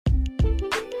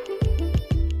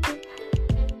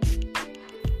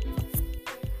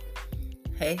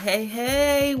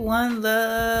Hey, one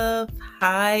love.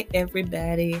 Hi,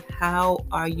 everybody. How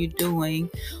are you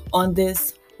doing on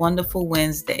this wonderful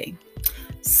Wednesday?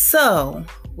 So,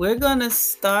 we're going to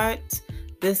start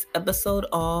this episode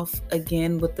off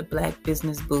again with the Black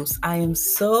Business Boost. I am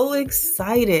so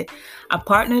excited. I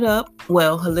partnered up,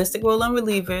 Holistic Roll-On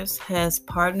Relievers has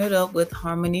partnered up with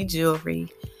Harmony Jewelry.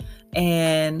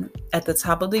 And at the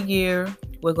top of the year,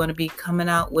 we're going to be coming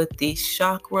out with the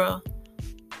chakra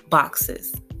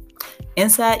boxes.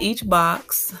 Inside each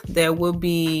box, there will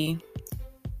be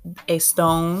a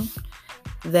stone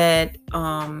that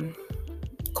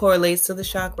correlates to the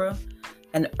chakra,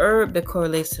 an herb that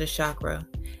correlates to the chakra,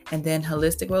 and then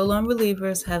Holistic Roll-On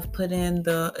Relievers have put in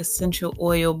the essential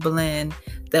oil blend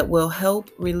that will help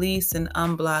release and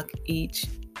unblock each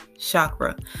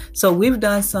chakra. So we've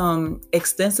done some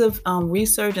extensive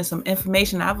research and some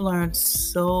information. I've learned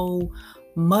so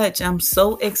much. I'm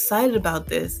so excited about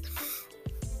this.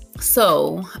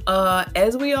 So,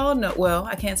 as we all know,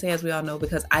 I can't say as we all know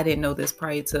because I didn't know this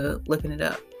prior to looking it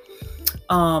up.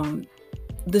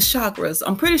 The chakras,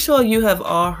 I'm pretty sure you have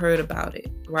all heard about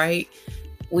it, right?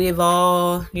 We have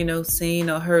all, seen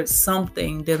or heard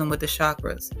something dealing with the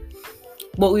chakras.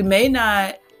 What we may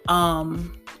not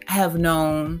have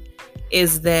known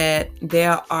is that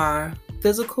there are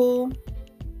physical,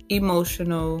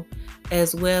 emotional,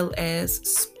 as well as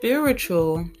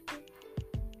spiritual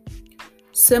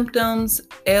symptoms,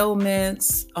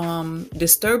 ailments,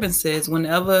 disturbances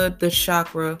whenever the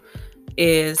chakra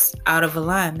is out of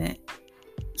alignment.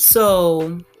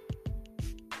 So,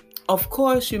 of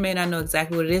course, you may not know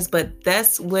exactly what it is, but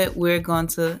that's what we're going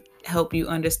to help you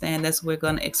understand. That's what we're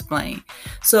going to explain.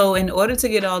 So, in order to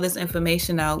get all this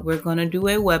information out, we're going to do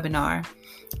a webinar.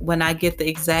 When I get the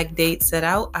exact date set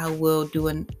out, I will do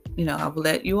I will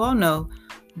let you all know.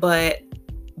 But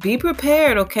be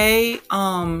prepared, okay?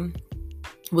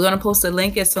 We're going to post a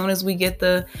link as soon as we get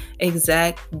the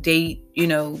exact date,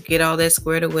 get all that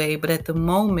squared away. But at the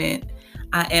moment,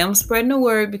 I am spreading the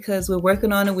word because we're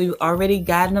working on it. We've already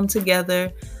gotten them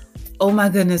together. Oh my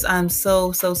goodness, I'm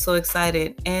so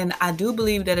excited. And I do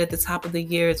believe that at the top of the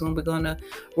year is when we're going to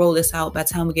roll this out by the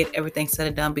time we get everything said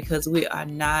and done, because we are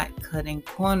not cutting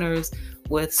corners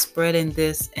with spreading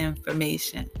this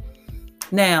information.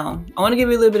 Now, I want to give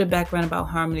you a little bit of background about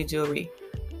Harmony Jewelry.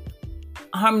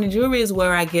 Harmony Jewelry is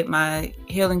where I get my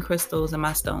healing crystals and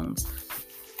my stones.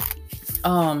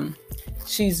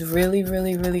 She's really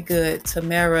good.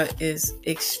 Tamara is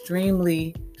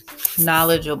extremely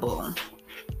knowledgeable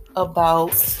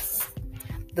about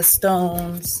the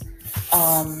stones,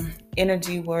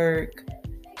 energy work.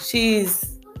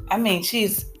 She's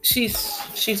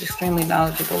extremely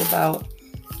knowledgeable about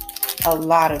a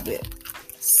lot of it.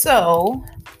 So,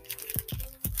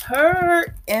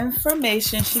 her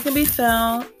information, she can be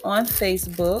found on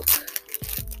Facebook,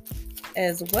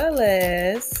 as well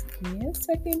as, give me a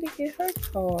second to get her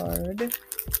card.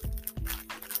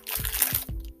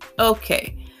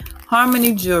 Okay,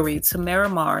 Harmony Jewelry, Tamara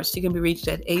Mars. She can be reached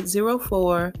at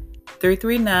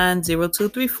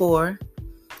 804-339-0234.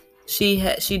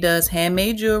 She does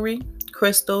handmade jewelry,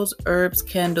 crystals, herbs,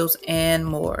 candles, and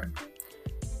more.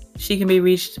 She can be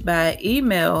reached by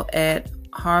email at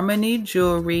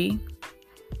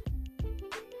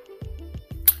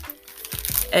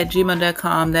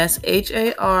harmonyjewelry@gmail.com. That's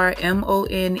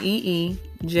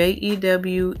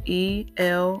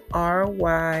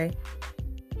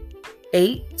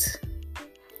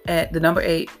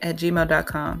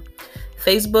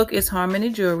Facebook is Harmony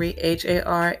Jewelry,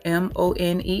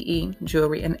 HARMONEE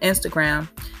Jewelry, and Instagram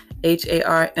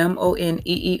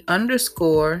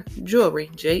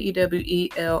HARMONEE_jewelry,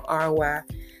 JEWELRY.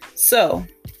 So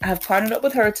I have partnered up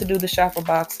with her to do the chakra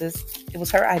boxes. It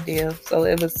was her idea. So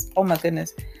it was, oh my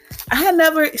goodness.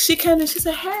 She came and she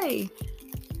said, hey,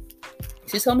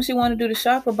 she told me she wanted to do the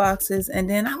chakra boxes. And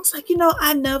then I was like,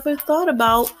 I never thought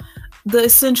about the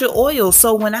essential oils.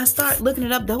 So when I started looking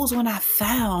it up, that was when I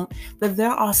found that there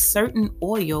are certain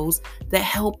oils that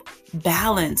help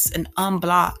balance and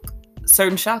unblock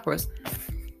certain chakras.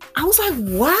 I was like,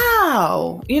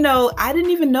 wow, I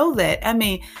didn't even know that. I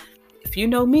mean, if you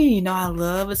know me, I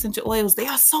love essential oils. They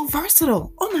are so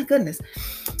versatile. Oh my goodness.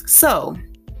 So,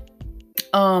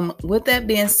 with that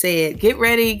being said, get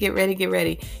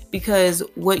ready, because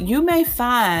what you may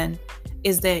find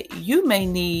is that you may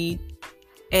need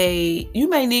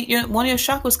one of your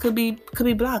chakras could be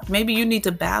blocked. Maybe you need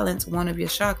to balance one of your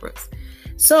chakras.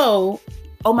 So,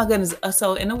 oh my goodness.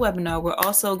 So in the webinar, we're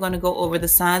also going to go over the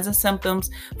signs and symptoms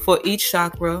for each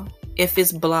chakra, if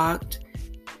it's blocked,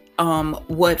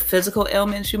 what physical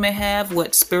ailments you may have,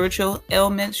 what spiritual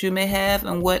ailments you may have,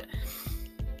 and what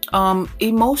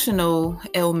Emotional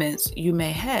ailments you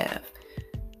may have.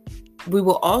 We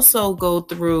will also go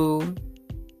through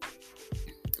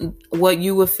what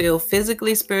you would feel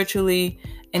physically, spiritually,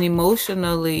 and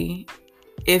emotionally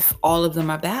if all of them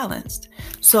are balanced.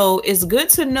 So it's good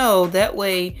to know that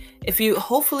way. If you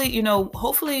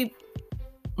hopefully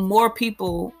more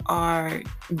people are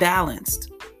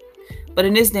balanced. But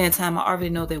in this day and time, I already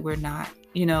know that we're not,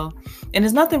 and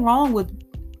there's nothing wrong with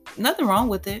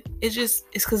it. It's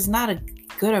because it's not a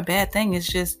good or bad thing. It's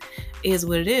just is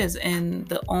what it is. And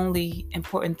the only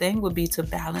important thing would be to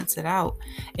balance it out.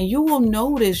 And you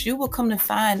will come to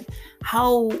find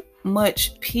how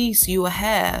much peace you will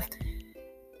have.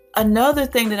 Another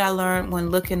thing that I learned when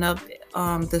looking up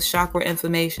the chakra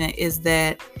information is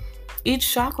that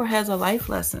each chakra has a life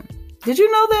lesson. Did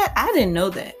you know that? I didn't know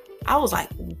that. I was like,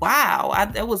 wow,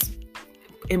 that was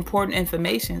important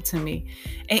information to me.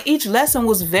 And each lesson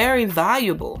was very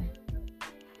valuable.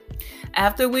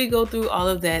 After we go through all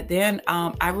of that, then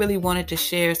I really wanted to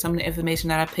share some of the information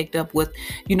that I picked up with,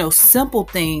 simple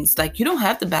things. Like you don't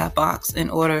have to buy a box in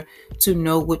order to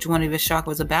know which one of your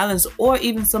chakras are balanced, or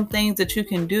even some things that you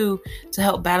can do to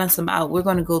help balance them out. We're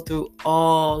going to go through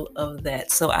all of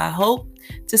that. So I hope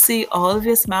to see all of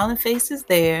your smiling faces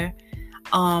there.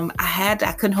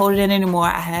 I couldn't hold it in anymore.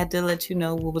 I had to let you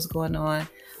know what was going on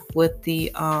with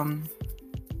the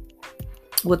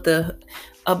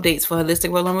updates for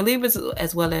Holistic Roll-On Relievers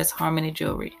as well as Harmony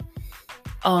Jewelry.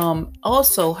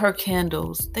 Also, her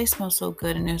candles, they smell so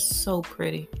good and they're so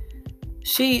pretty.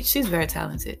 She's very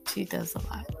talented. She does a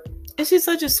lot. And she's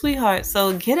such a sweetheart.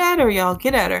 So get at her, y'all.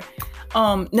 Get at her.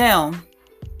 Now,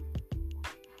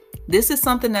 this is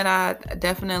something that I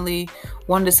definitely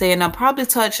wanted to say, and I'll probably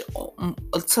touch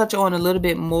on a little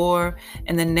bit more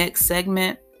in the next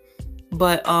segment.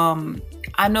 But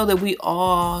I know that we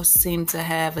all seem to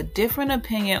have a different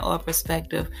opinion or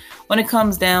perspective when it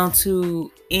comes down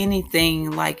to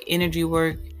anything like energy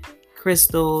work,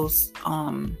 crystals.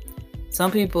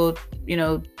 Some people,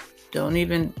 don't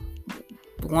even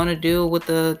want to deal with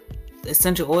the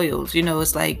essential oils.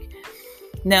 It's like,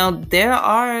 now there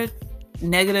are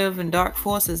negative and dark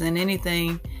forces in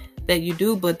anything that you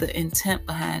do, but the intent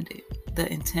behind it,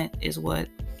 the intent is what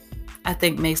I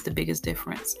think makes the biggest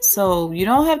difference. So you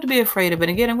don't have to be afraid of it.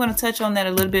 Again, I'm going to touch on that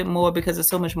a little bit more because there's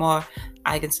so much more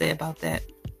I can say about that.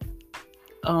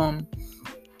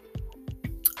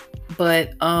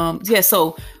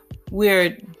 So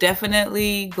we're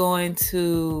definitely going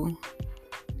to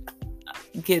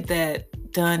get that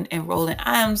done and rolling.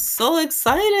 I am so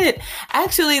excited.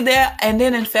 Actually, and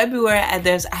then in February, I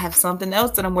have something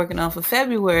else that I'm working on for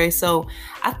February. So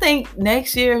I think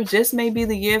next year just may be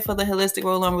the year for the Holistic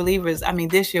Roll-On Relievers. I mean,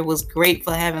 this year was great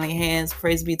for Heavenly Hands.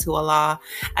 Praise be to Allah.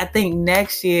 I think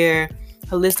next year,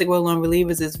 Holistic Roll-On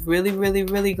Relievers is really, really,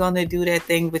 really going to do that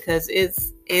thing because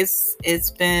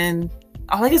it's been,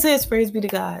 all I can say is praise be to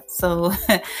God. So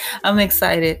I'm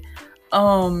excited.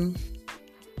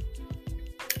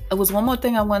 There was one more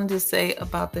thing I wanted to say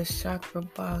about the chakra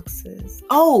boxes.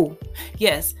 Oh,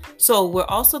 yes. So we're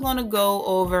also going to go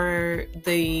over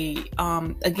the,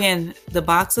 again, the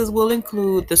boxes will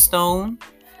include the stone,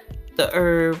 the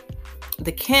herb,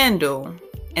 the candle,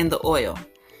 and the oil.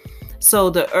 So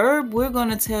the herb, we're going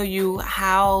to tell you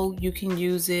how you can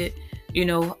use it,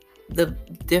 the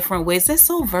different ways. It's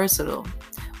so versatile.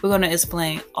 We're going to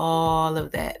explain all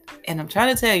of that. And I'm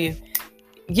trying to tell you,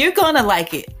 you're going to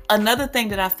like it. Another thing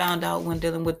that I found out when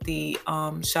dealing with the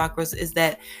chakras is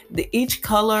that each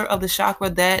color of the chakra,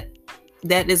 that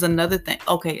is another thing.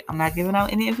 Okay, I'm not giving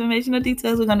out any information or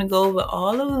details. We're going to go over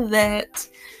all of that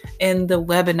in the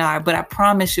webinar. But I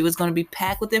promise you it's going to be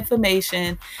packed with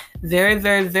information. Very,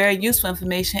 very, very useful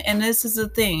information. And this is the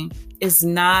thing. It's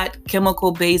not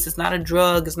chemical based. It's not a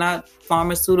drug. It's not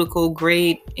pharmaceutical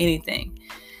grade anything.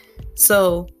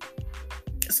 So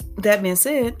that being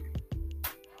said,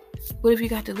 what have you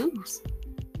got to lose?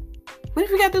 What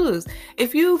have you got to lose?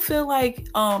 If you feel like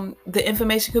the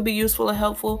information could be useful or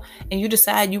helpful and you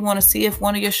decide you want to see if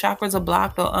one of your chakras are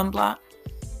blocked or unblocked,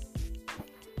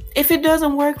 if it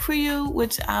doesn't work for you,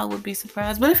 which I would be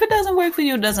surprised, but if it doesn't work for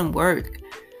you, it doesn't work.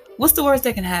 What's the worst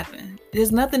that can happen?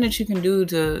 There's nothing that you can do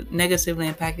to negatively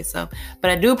impact yourself. But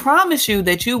I do promise you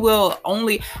that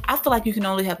I feel like you can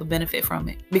only have a benefit from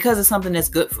it because it's something that's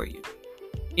good for you.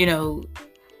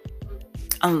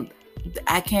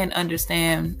 I can't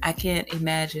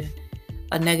imagine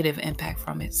a negative impact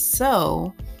from it.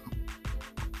 So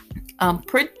I'm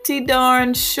pretty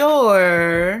darn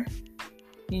sure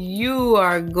you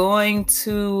are going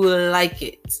to like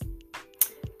it.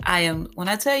 When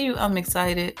I tell you I'm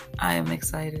excited, I am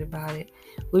excited about it.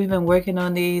 We've been working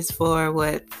on these for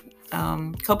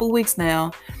couple weeks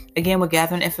now. Again, we're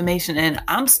gathering information, and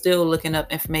I'm still looking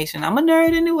up information. I'm a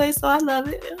nerd anyway, so I love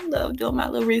it. I love doing my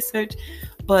little research.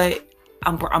 But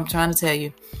I'm trying to tell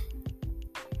you,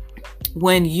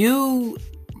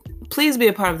 please be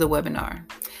a part of the webinar.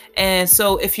 And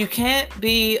so if you can't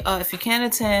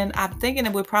attend, I'm thinking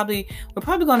that we're probably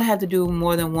going to have to do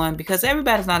more than one, because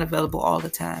everybody's not available all the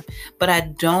time. But I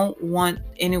don't want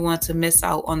anyone to miss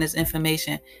out on this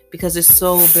information, because it's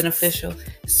so beneficial,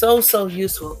 so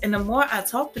useful. And the more I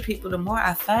talk to people, the more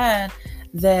I find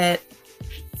that,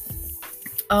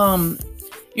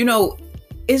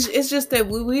 it's just that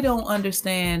we don't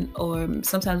understand, or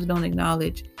sometimes we don't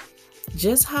acknowledge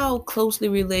just how closely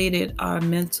related our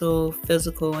mental,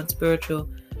 physical, and spiritual,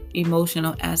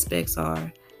 emotional aspects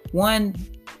are. One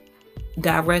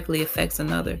directly affects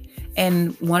another.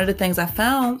 And one of the things I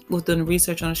found with doing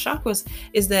research on the chakras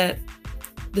is that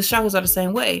the chakras are the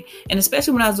same way. And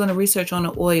especially when I was doing the research on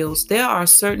the oils, there are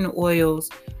certain oils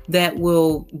that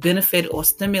will benefit or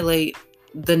stimulate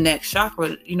the next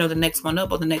chakra, the next one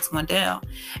up or the next one down.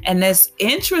 And that's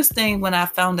interesting when I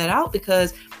found that out,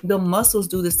 because the muscles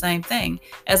do the same thing.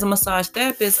 As a massage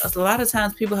therapist, a lot of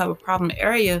times people have a problem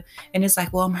area, and it's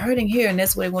like, well, I'm hurting here, and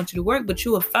that's where they want you to work, but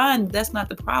you will find that's not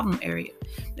the problem area.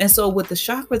 And so with the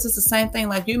chakras, it's the same thing.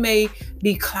 Like, you may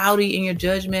be cloudy in your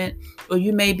judgment, or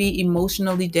you may be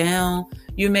emotionally down,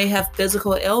 you may have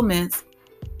physical ailments.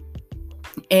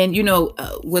 And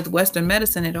with Western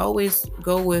medicine, it always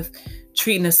go with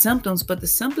treating the symptoms, but the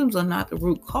symptoms are not the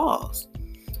root cause.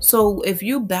 So if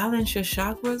you balance your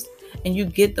chakras and you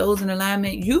get those in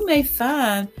alignment, you may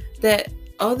find that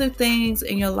other things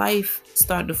in your life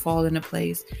start to fall into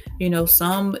place.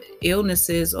 Some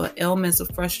illnesses or ailments or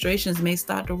frustrations may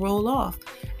start to roll off,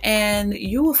 and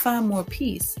you will find more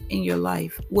peace in your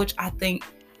life, which I think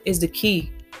is the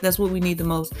key. That's what we need the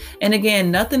most. And again,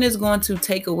 nothing is going to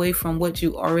take away from what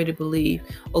you already believe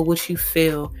or what you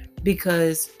feel,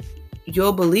 because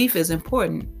your belief is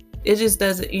important. It just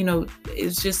doesn't,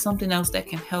 it's just something else that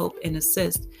can help and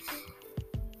assist.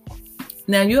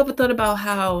 Now, you ever thought about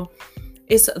how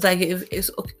it's like, if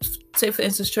it's, say for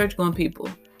instance, church going people,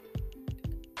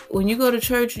 when you go to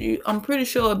church, I'm pretty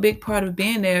sure a big part of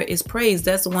being there is praise.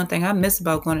 That's the one thing I miss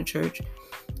about going to church,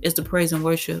 is the praise and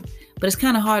worship. But it's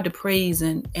kind of hard to praise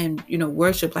and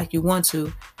worship like you want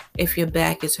to if your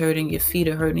back is hurting, your feet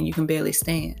are hurting, you can barely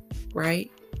stand,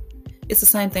 right? It's the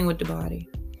same thing with the body.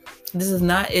 This is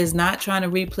not trying to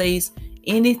replace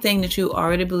anything that you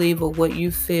already believe or what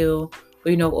you feel,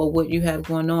 or what you have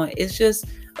going on. It's just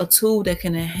a tool that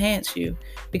can enhance you,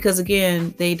 because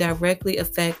again, they directly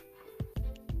affect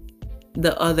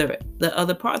the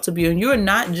other parts of you. And you're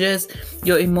not just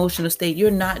your emotional state.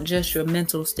 You're not just your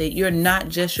mental state. You're not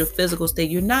just your physical state.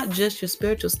 You're not just your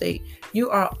spiritual state. You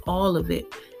are all of it.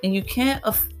 And you can't,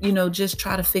 just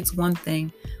try to fix one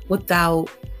thing without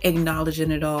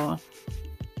acknowledging it all.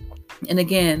 And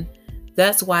again,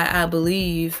 that's why I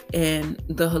believe in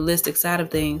the holistic side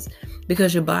of things,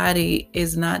 because your body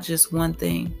is not just one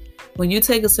thing. When you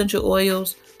take essential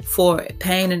oils for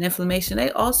pain and inflammation, they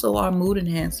also are mood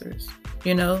enhancers.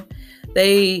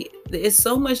 It's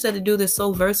so much that they do that's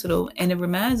so versatile, and it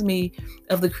reminds me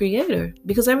of the Creator,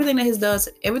 because everything that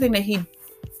he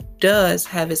does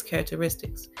have its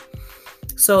characteristics.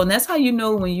 So, and that's how you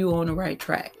know when you're on the right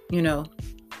track.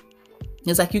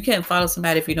 It's like you can't follow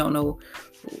somebody if you don't know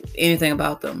anything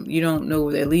about them. You don't know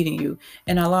where they're leading you.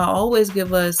 And Allah always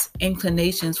give us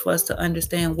inclinations for us to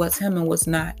understand what's Him and what's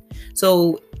not.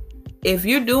 So if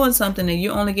you're doing something and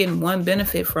you're only getting one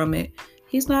benefit from it,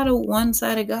 He's not a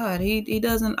one-sided God. He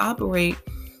doesn't operate,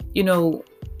 down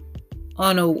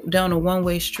a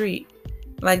one-way street.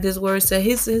 Like this word said,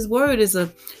 his word is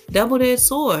a double-edged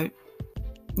sword.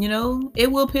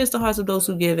 It will pierce the hearts of those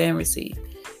who give and receive.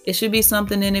 It should be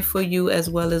something in it for you as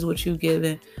well as what you've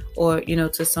given, or,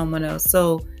 to someone else.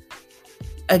 So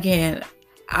again,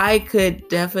 I could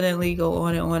definitely go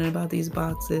on and on about these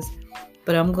boxes,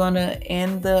 but I'm going to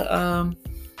end the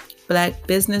Black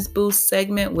Business Boost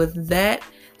segment with that.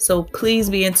 So please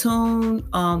be in tune.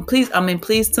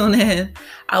 Please tune in.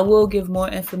 I will give more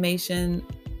information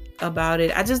about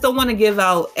it. I just don't want to give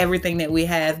out everything that we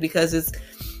have, because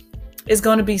it's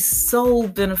going to be so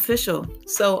beneficial.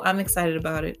 So I'm excited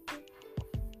about it.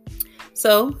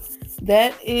 So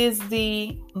that is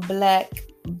the Black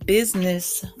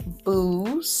Business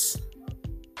Boost.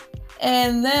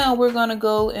 And now we're going to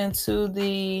go into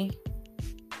the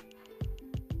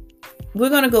we're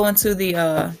going to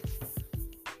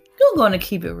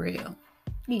keep it real.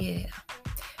 Yeah.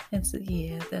 And so,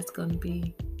 that's going to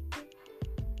be,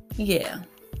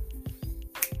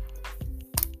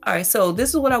 All right, so this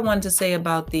is what I wanted to say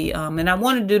about the and I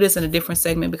want to do this in a different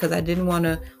segment because I didn't want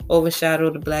to overshadow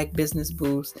the Black business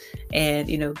boost and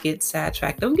get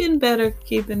sidetracked. I'm getting better,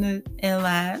 keeping it in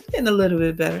line, getting a little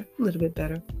bit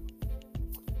better.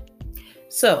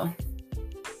 So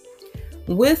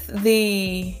with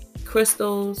the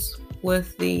crystals,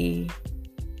 with the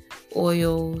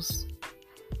oils,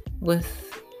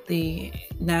 with the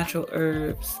natural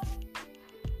herbs,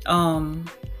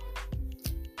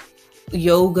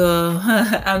 yoga,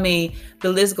 I mean, the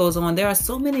list goes on. There are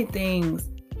so many things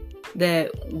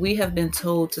that we have been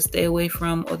told to stay away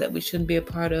from or that we shouldn't be a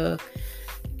part of.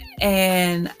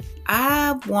 And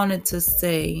I wanted to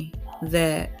say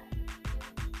that,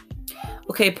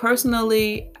 okay,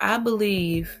 personally, I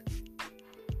believe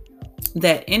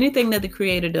that anything that the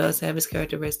Creator does have its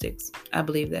characteristics. I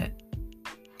believe that.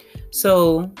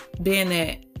 So, being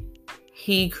that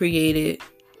He created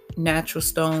natural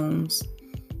stones,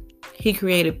 He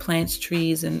created plants,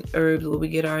 trees, and herbs where we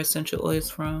get our essential oils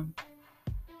from.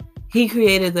 He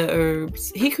created the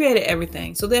herbs. He created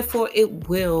everything. So therefore, it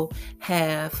will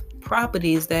have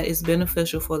properties that is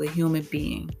beneficial for the human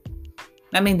being.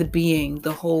 I mean, the being,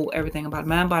 the whole, everything about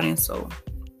mind, body, and soul.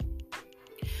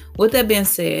 With that being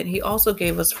said, He also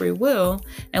gave us free will.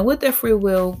 And with that free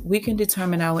will, we can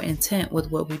determine our intent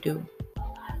with what we do.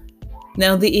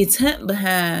 Now, the intent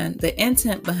behind,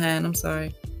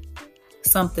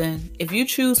 something, if you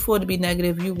choose for it to be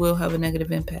negative, you will have a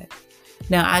negative impact.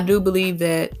 Now, I do believe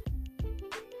that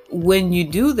when you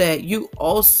do that, you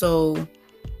also,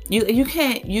 you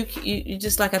can't, you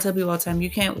just like I tell people all the time, you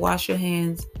can't wash your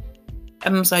hands.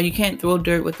 You can't throw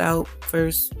dirt without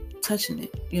first touching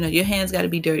it. Your hands got to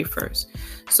be dirty first.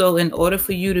 So in order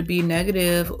for you to be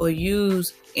negative or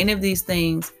use any of these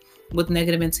things with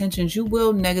negative intentions, you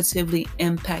will negatively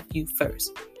impact you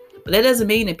first. But that doesn't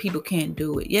mean that people can't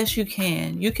do it. Yes, you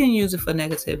can. You can use it for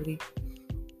negativity.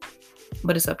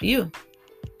 But it's up to you.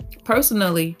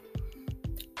 Personally,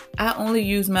 I only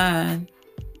use mine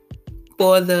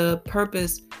for the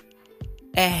purpose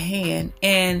at hand.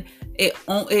 And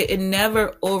it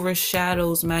never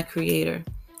overshadows my Creator.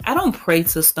 I don't pray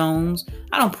to stones.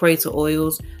 I don't pray to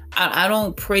oils. I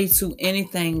don't pray to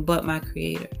anything but my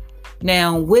Creator.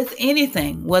 Now, with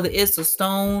anything, whether it's a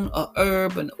stone, a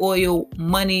herb, an oil,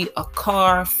 money, a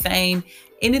car, fame,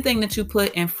 anything that you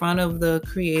put in front of the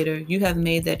Creator, you have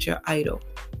made that your idol.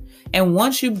 And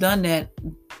once you've done that,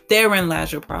 therein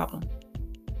lies your problem.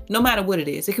 No matter what it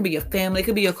is. It could be your family, it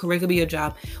could be your career, it could be your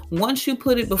job. Once you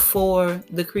put it before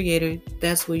the Creator,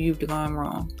 that's where you've gone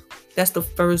wrong. That's the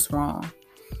first wrong.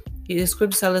 The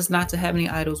scripture tells us not to have any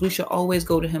idols. We should always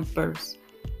go to Him first.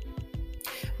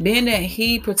 Being that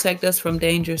He protects us from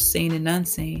dangers seen and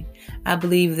unseen, I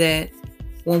believe that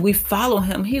when we follow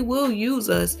Him, He will use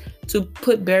us to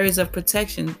put barriers of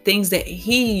protection, things that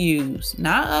He used,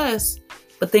 not us,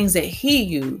 but things that He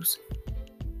used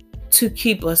to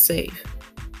keep us safe.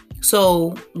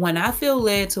 So when I feel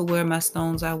led to wear my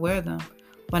stones, I wear them.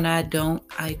 When I don't,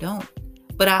 I don't.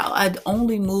 But I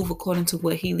only move according to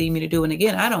what He lead me to do. And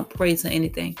again, I don't pray to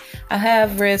anything. I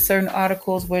have read certain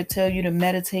articles where it tell you to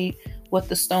meditate with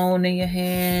the stone in your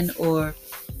hand, or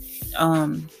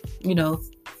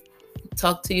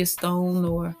talk to your stone,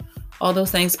 or all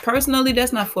those things. Personally,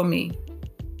 that's not for me.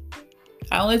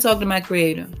 I only talk to my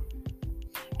Creator.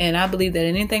 And I believe that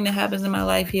anything that happens in my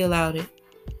life, He allowed it.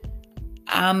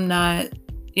 I'm not,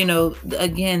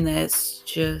 again, that's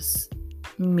just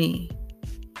me.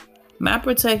 My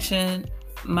protection,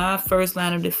 my first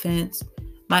line of defense,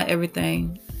 my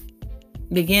everything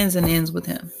begins and ends with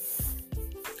Him.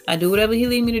 I do whatever He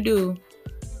lead me to do.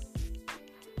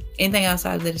 Anything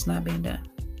outside of that is not being done.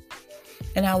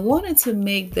 And I wanted to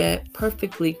make that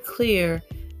perfectly clear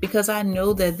because I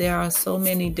know that there are so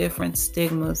many different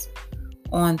stigmas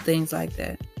on things like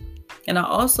that. And I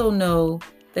also know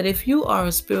that if you are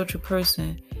a spiritual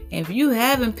person, and if you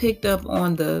haven't picked up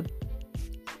on the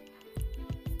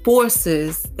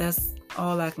forces, that's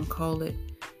all I can call it,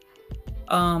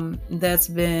 that's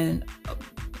been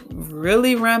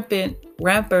really rampant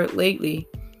lately,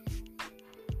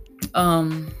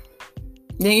 then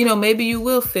maybe you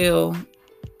will feel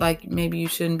like maybe you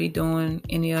shouldn't be doing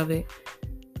any of it.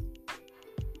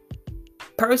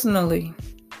 Personally,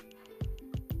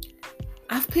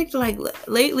 I've picked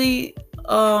lately,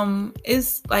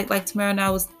 it's like Tamara and I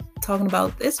was talking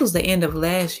about, this was the end of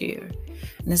last year,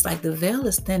 and it's like the veil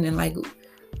is thinning.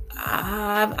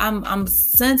 I'm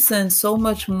sensing so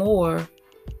much more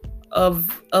of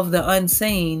the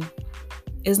unseen.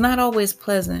 It's not always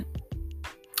pleasant.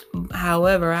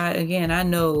 However, I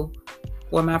know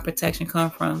where my protection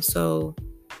comes from, so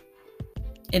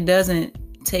it doesn't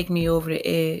take me over the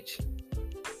edge.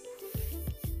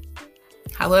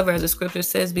 However, as the scripture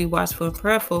says, be watchful and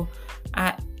prayerful.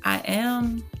 I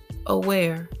am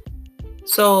aware.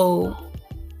 So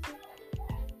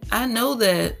I know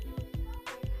that,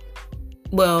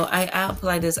 well, I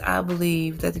apply this. I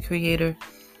believe that the Creator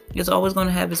is always going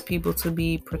to have his people to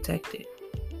be protected.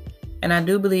 And I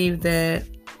do believe that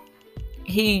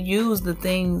he used the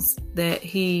things that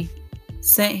he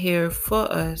sent here for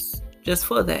us, just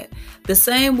for that. The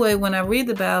same way when I read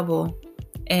the Bible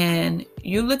and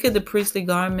you look at the priestly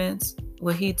garments,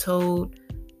 what he told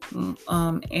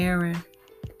Aaron.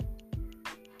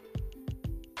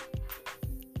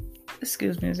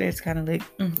 Excuse me, it's kind of late.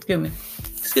 Excuse me.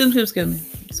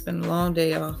 It's been a long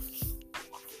day, y'all.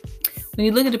 When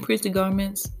you look at the priestly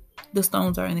garments, the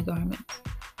stones are in the garments.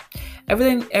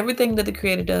 Everything that the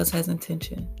Creator does has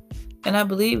intention. And I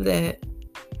believe that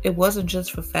it wasn't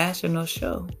just for fashion or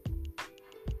show.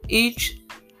 Each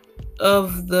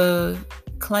of the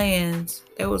clans,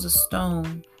 there was a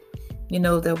stone,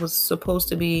 that was supposed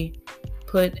to be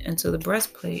put into the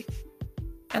breastplate.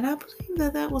 And I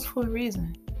believe that was for a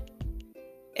reason.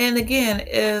 And again,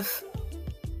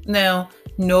 now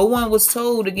no one was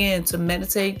told again to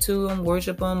meditate to him,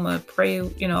 worship him, or pray,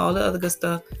 all the other good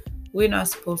stuff. We're not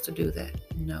supposed to do that.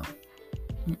 No.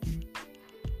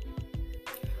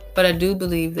 But I do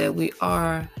believe that we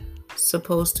are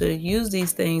supposed to use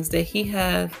these things that he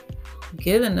have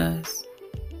given us,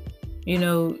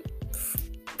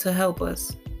 to help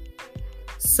us.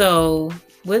 So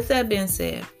with that being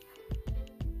said,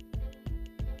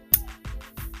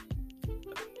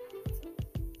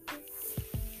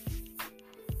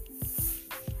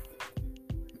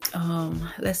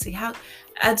 let's see how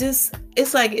it's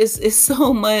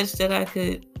so much that I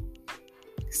could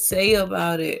say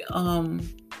about it.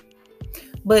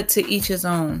 But to each his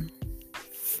own.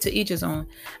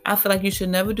 I feel like you should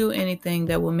never do anything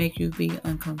that will make you be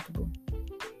uncomfortable.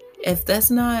 If that's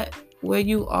not where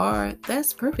you are,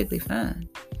 that's perfectly fine.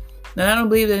 And I don't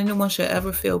believe that anyone should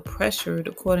ever feel pressured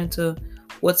according to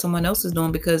what someone else is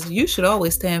doing, because you should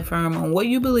always stand firm on what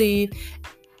you believe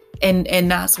and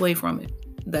not sway from it.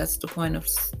 That's the point of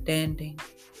standing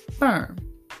firm.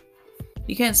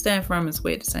 You can't stand firm and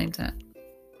sway at the same time.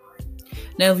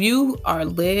 Now, if you are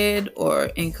led or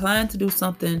inclined to do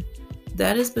something,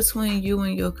 that is between you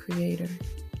and your Creator.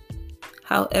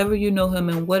 However you know him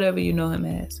and whatever you know him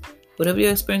as. Whatever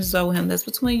your experiences are with him, that's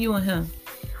between you and him.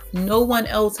 No one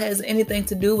else has anything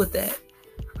to do with that.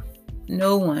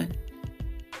 No one.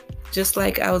 Just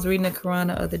like I was reading the Quran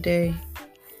the other day.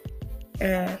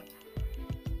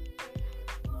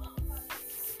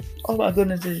 Oh my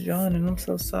goodness, just yawning. I'm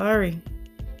so sorry.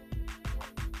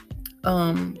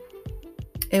 I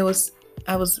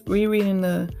was rereading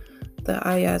the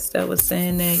ayats that was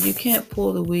saying that you can't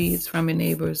pull the weeds from your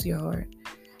neighbor's yard.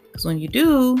 Because when you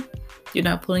do, you're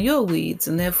not pulling your weeds.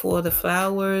 And therefore the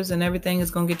flowers and everything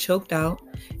is going to get choked out.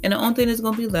 And the only thing that's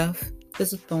going to be left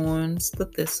is the thorns, the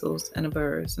thistles, and the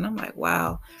birds. And I'm like,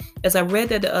 wow. As I read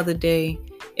that the other day,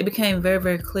 it became very,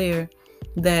 very clear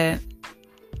that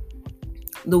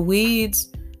the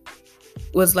weeds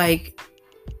was like,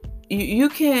 you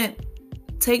can't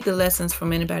take the lessons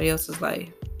from anybody else's life.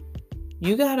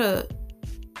 You gotta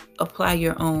apply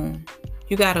your own.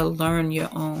 You gotta learn your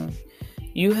own.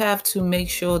 You have to make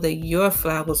sure that your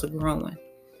flowers are growing.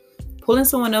 Pulling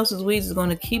someone else's weeds is going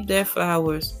to keep their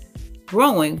flowers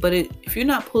growing, but if you're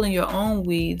not pulling your own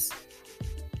weeds,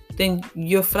 then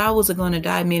your flowers are going to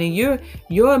die. Meaning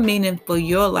your meaning for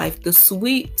your life, the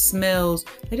sweet smells.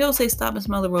 They don't say stop and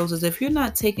smell the roses. If you're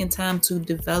not taking time to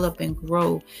develop and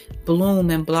grow, bloom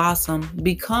and blossom,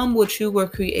 become what you were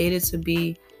created to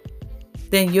be,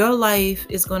 then your life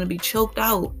is going to be choked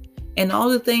out. And all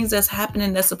the things that's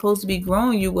happening that's supposed to be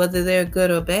growing you, whether they're good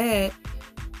or bad,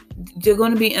 they're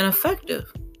going to be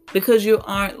ineffective because you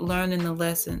aren't learning the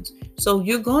lessons. So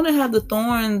you're going to have the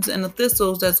thorns and the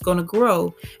thistles that's going to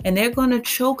grow, and they're going to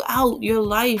choke out your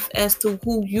life as to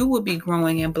who you would be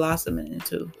growing and blossoming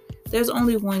into. There's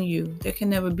only one you. There can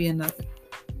never be another.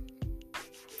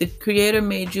 The Creator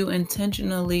made you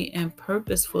intentionally and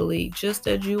purposefully just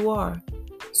as you are.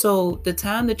 So the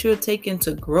time that you're taking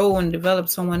to grow and develop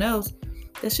someone else,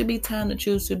 that should be time that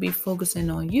you should be focusing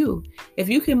on you. If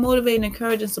you can motivate and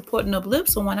encourage and support and uplift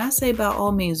someone, I say by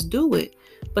all means do it.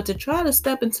 But to try to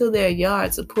step into their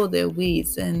yards to pull their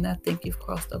weeds, and I think you've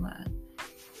crossed the line.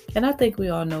 And I think we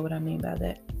all know what I mean by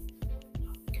that.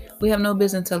 We have no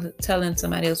business telling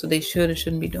somebody else what they should or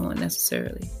shouldn't be doing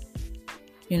necessarily.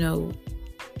 There's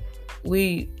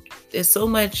so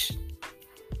much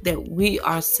that we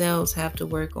ourselves have to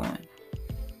work on.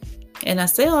 And I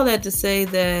say all that to say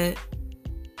that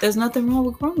there's nothing wrong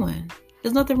with growing.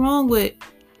 There's nothing wrong with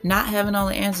not having all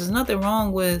the answers. Nothing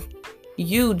wrong with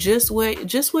you just where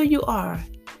you are.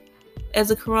 As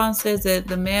the Quran says that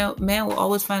the man will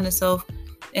always find himself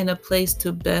in a place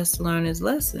to best learn his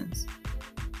lessons.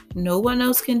 No one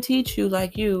else can teach you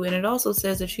like you. And it also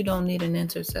says that you don't need an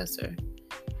intercessor.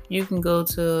 You can go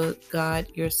to God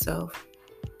yourself.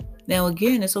 Now,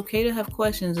 again, it's okay to have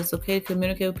questions. It's okay to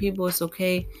communicate with people. It's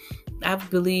okay. I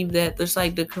believe that just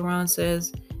like the Quran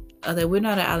says that we're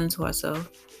not an island to ourselves.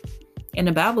 And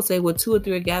the Bible says, where 2 or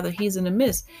 3 are gathered, he's in the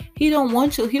midst. He don't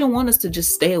want us to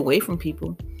just stay away from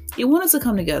people. He wants us to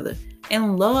come together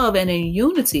in love and in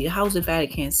unity. A house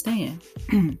divided can't stand.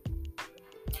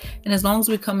 And as long as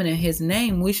we're coming in his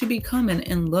name, we should be coming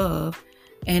in love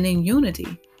and in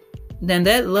unity. Then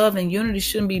that love and unity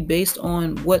shouldn't be based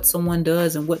on what someone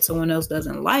does and what someone else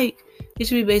doesn't like. It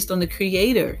should be based on the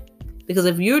Creator. Because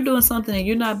if you're doing something and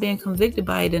you're not being convicted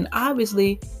by it, then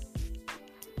obviously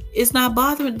it's not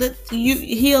bothering that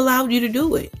he allowed you to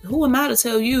do it. Who am I to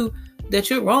tell you that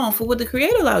you're wrong for what the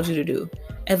Creator allowed you to do?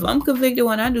 If I'm convicted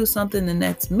when I do something, then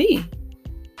that's me.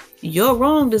 Your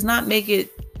wrong does not make it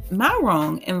my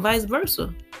wrong, and vice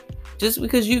versa. Just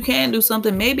because you can do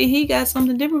something, maybe he got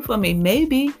something different for me.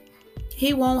 Maybe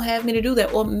he won't have me to do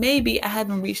that. Or maybe I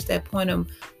haven't reached that point of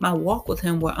my walk with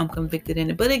him where I'm convicted in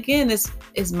it. But again,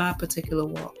 it's my particular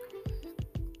walk.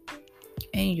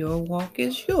 And your walk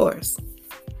is yours.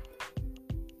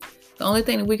 The only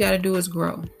thing that we got to do is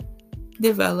grow,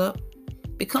 develop,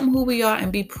 become who we are,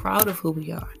 and be proud of who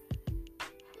we are.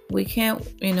 We can't,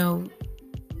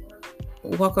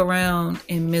 walk around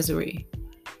in misery,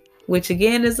 which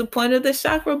again is the point of the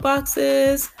chakra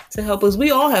boxes, to help us. We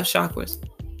all have chakras.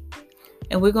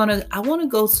 And we're going to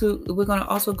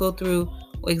also go through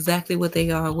exactly what they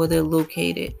are, where they're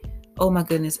located. Oh my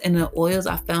goodness. And the oils,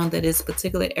 I found that it's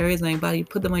particular areas on your body. You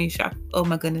put them on your chakra. Oh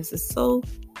my goodness. It's so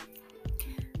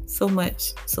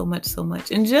much.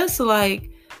 And just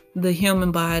like the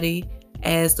human body,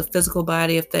 as the physical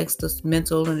body affects the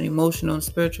mental and emotional and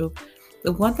spiritual,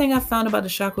 the one thing I found about the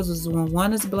chakras is when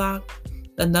one is blocked,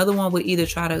 another one will either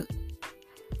try to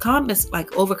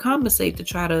overcompensate to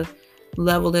try to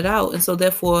level it out. And so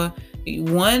therefore,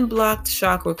 one blocked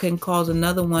chakra can cause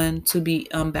another one to be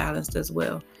unbalanced as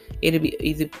well. It'll be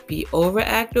either be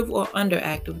overactive or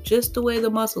underactive, just the way the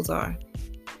muscles are.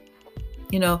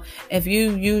 If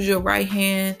you use your right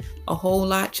hand a whole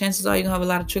lot, chances are you're going to have a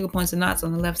lot of trigger points and knots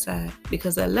on the left side,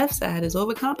 because that left side is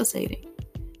overcompensating.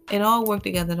 It all work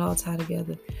together, it all tie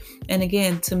together. And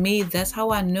again, to me, that's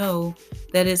how I know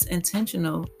that it's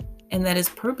intentional and that it's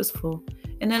purposeful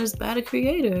and that it's by the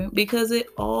Creator, because it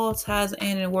all ties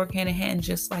in and work hand in hand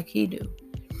just like he do.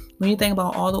 When you think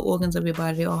about all the organs of your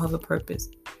body, they all have a purpose.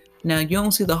 Now, you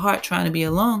don't see the heart trying to be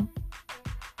a lung.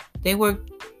 They work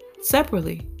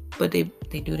separately, but they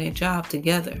do their job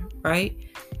together, right?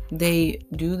 They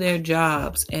do their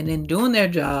jobs, and in doing their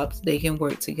jobs, they can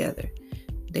work together.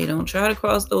 They don't try to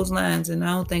cross those lines, and I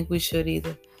don't think we should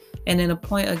either. And then the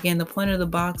point of the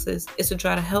boxes is to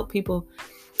try to help people,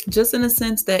 just in a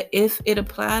sense that if it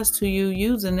applies to you,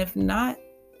 use it. And if not,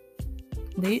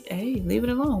 leave it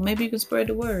alone. Maybe you can spread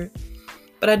the word.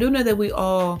 But I do know that we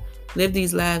all live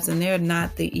these lives, and they're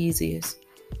not the easiest.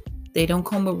 They don't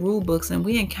come with rule books, and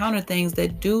we encounter things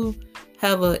that do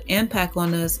have an impact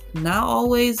on us. Not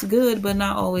always good, but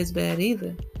not always bad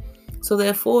either. So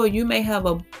therefore, you may have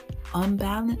a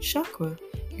unbalanced chakra.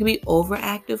 It can be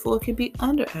overactive or it can be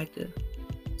underactive.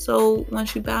 So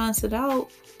once you balance it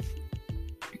out,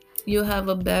 you'll have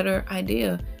a better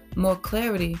idea, more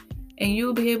clarity, and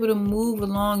you'll be able to move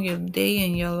along your day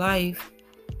and your life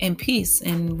in peace.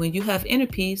 And when you have inner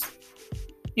peace,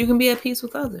 you can be at peace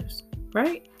with others,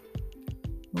 right?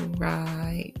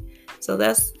 Right. So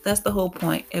that's the whole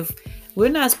point. If we're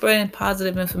not spreading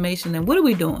positive information, then what are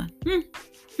we doing?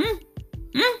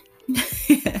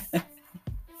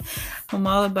 I'm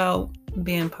all about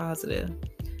being positive.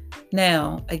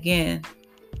 Now, again,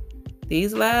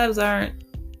 these lives aren't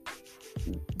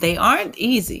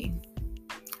easy,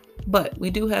 but we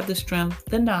do have the strength,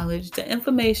 the knowledge, the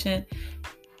information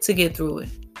to get through it.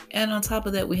 And on top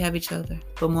of that, we have each other.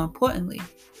 But more importantly,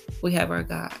 we have our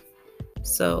God.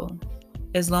 So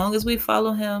as long as we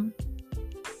follow him,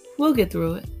 we'll get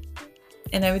through it.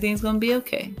 And everything's going to be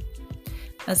okay.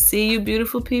 I'll see you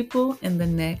beautiful people in the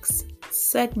next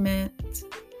segment.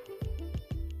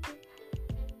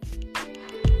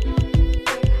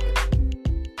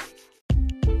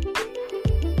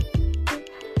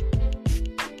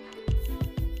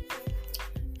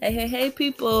 Hey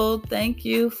people, thank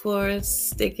you for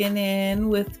sticking in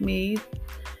with me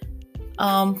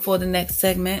for the next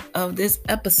segment of this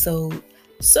episode.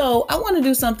 So I want to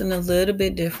do something a little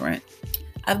bit different.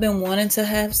 I've been wanting to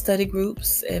have study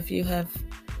groups. If you have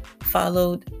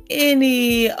followed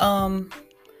any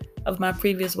of my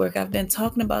previous work, I've been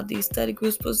talking about these study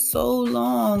groups for so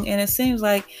long, and it seems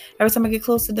like every time I get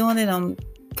close to doing it, I'm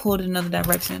pulled in another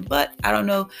direction. But I don't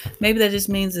know, maybe that just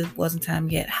means it wasn't time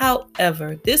yet.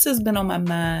 However, this has been on my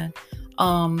mind,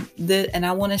 and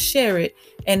I want to share it,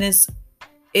 and it's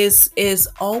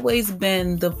always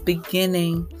been the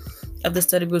beginning of the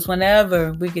study groups.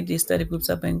 Whenever we get these study groups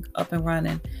up and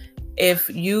running, if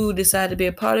you decide to be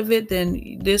a part of it,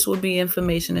 then this will be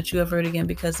information that you have heard again,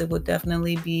 because it will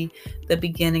definitely be the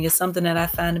beginning. It's something that I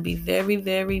find to be very,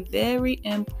 very, very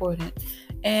important.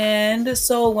 And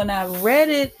so when I read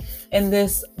it in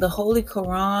the Holy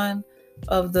Quran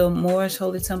of the Moorish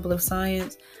Holy Temple of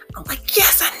Science, I'm like,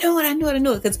 yes, I knew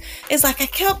it. Because it's like I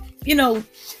kept,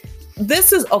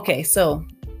 this is okay. So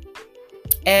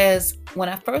as when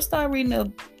I first started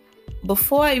reading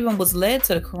before I even was led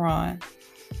to the Quran,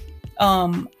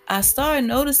 I started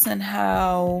noticing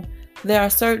how there are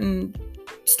certain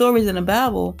stories in the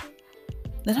Bible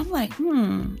that I'm like,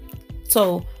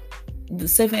 So,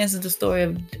 say for instance, the story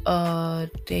of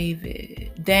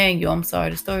Daniel.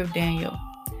 The story of Daniel.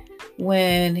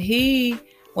 When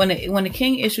the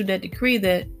king issued that decree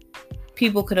that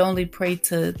people could only pray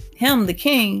to him, the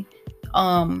king,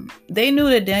 they knew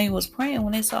that Daniel was praying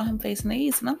when they saw him facing the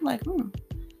east, and I'm like,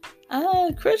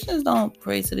 Christians don't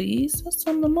pray to the east. That's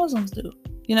something the Muslims do,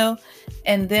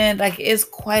 And then it's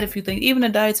quite a few things, even the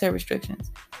dietary restrictions.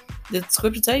 The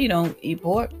scripture tell you don't eat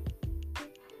pork.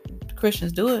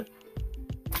 Christians do it,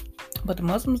 but the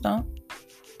Muslims don't.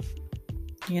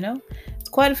 It's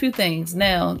quite a few things.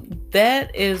 Now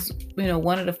that is,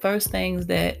 one of the first things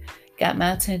that got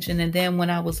my attention. And then when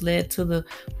I was led to the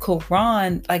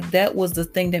Quran, that was the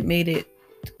thing that made it,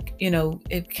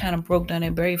 it kind of broke down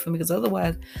that barrier for me, because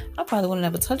otherwise I probably wouldn't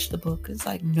have touched the book. It's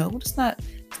like, no, it's not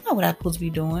what I'm supposed to be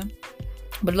doing.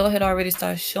 But Lord had already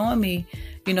started showing me,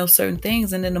 certain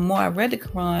things. And then the more I read the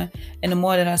Quran and the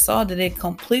more that I saw that it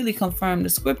completely confirmed the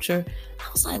scripture,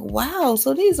 I was like, wow,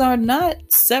 so these are not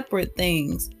separate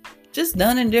things, just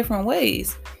done in different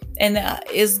ways. And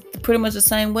it's pretty much the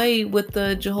same way with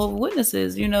the Jehovah's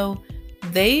Witnesses.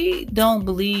 They don't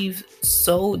believe,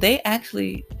 so they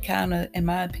actually kind of, in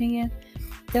my opinion,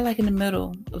 they're in the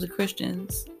middle of the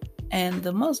Christians and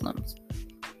the Muslims.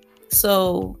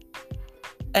 So,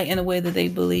 in a way that they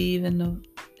believe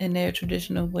in their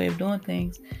traditional way of doing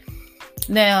things.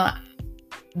 Now,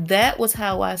 that was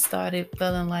how I started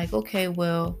feeling like, okay,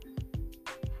 well,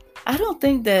 I don't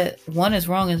think that one is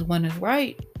wrong and one is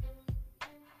right.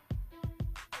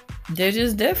 They're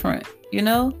just different,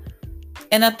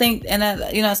 And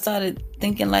I started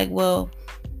thinking well,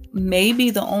 maybe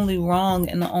the only wrong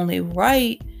and the only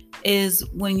right is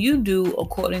when you do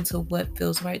according to what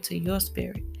feels right to your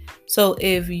spirit. So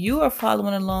if you are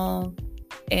following along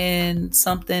in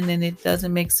something and it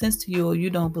doesn't make sense to you, or you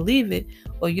don't believe it,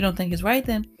 or you don't think it's right,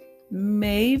 then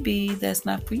maybe that's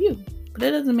not for you. But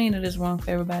it doesn't mean that it's wrong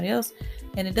for everybody else.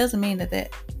 And it doesn't mean that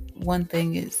one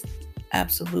thing is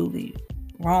absolutely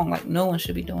wrong. No one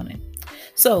should be doing it.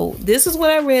 So this is what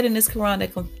I read in this Quran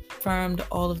that confirmed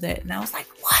all of that. And I was like,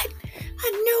 what? I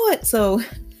knew it. So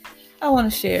I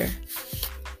want to share.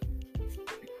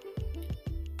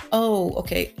 Oh,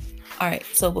 okay. All right.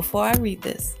 So before I read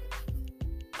this,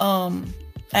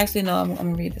 actually, no, I'm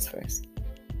going to read this first.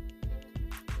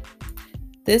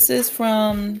 This is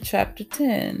from chapter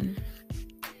 10.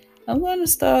 I'm going to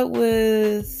start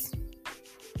with...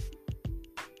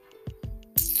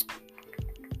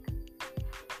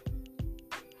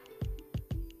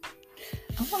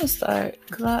 I want to start,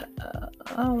 because I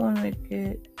don't want to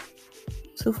get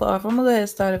too far off. I'm going to go ahead and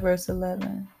start at verse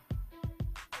 11.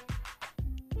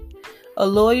 A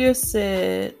lawyer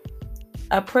said,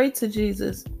 I prayed to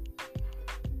Jesus,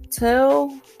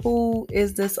 tell who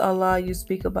is this Allah you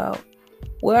speak about?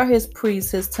 Where are his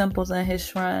priests, his temples, and his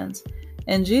shrines?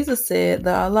 And Jesus said,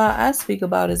 the Allah I speak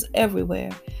about is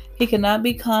everywhere. He cannot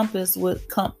be compassed with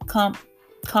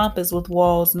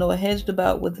walls, nor hedged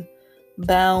about with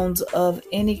bounds of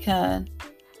any kind.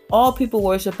 All people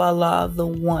worship Allah, the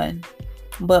One,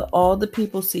 but all the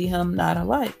people see him not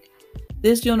alike.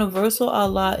 This universal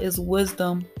Allah is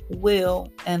wisdom,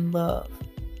 will, and love.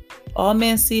 All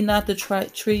men see not the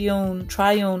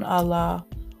triune Allah.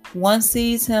 One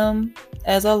sees him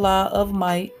as Allah of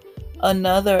might,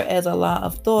 another as Allah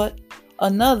of thought,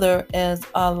 another as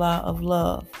Allah of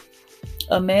love.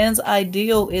 A man's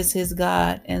ideal is his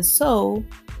God, and so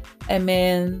as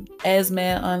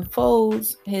man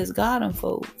unfolds, his God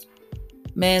unfolds.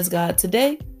 Man's God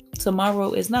today,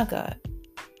 tomorrow is not God.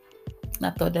 And I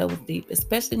thought that was deep,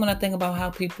 especially when I think about how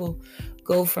people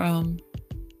go from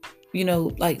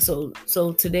Like, so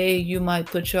today you might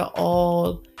put your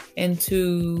all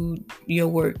into your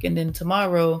work, and then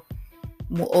tomorrow,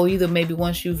 or either maybe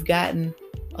once you've gotten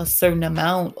a certain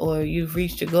amount or you've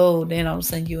reached your goal, then all of a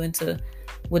sudden you into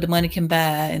what the money can buy,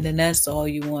 and then that's all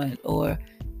you want, or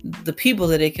the people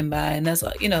that it can buy, and that's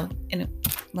all, and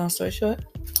long story short,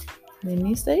 let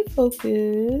me stay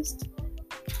focused.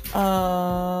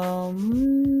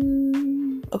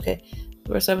 Okay,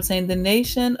 verse 17, the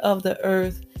nation of the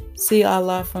earth see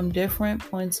Allah from different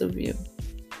points of view,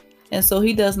 and so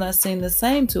he does not seem the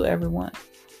same to everyone.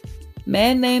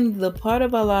 Man named the part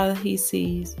of Allah he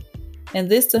sees, and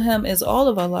this to him is all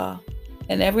of Allah.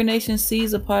 And every nation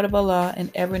sees a part of Allah,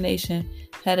 and every nation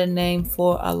had a name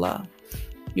for Allah.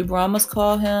 You Brahmas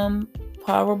call him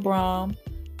Parabrahm.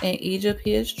 In Egypt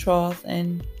he is Troth,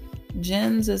 and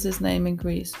Jins is his name in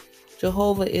Greece.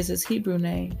 Jehovah is his Hebrew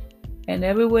name. And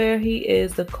everywhere he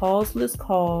is the causeless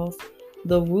cause,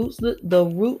 the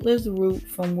rootless root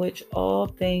from which all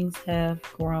things have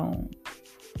grown.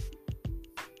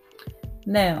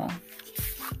 Now,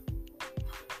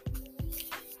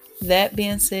 that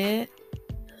being said,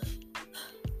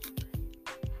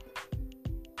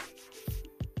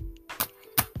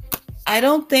 I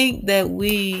don't think that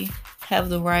we have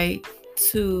the right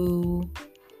to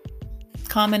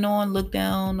comment on, look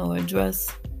down, or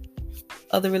address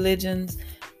other religions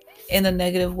in a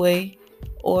negative way,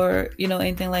 or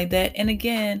anything like that. And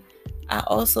again, I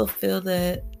also feel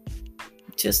that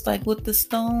just like with the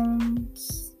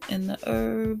stones and the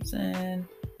herbs and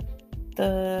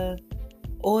the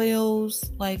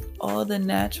oils, like all the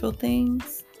natural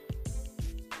things,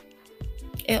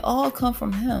 it all come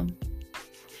from him.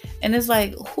 And it's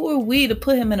like, who are we to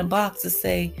put him in a box to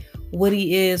say what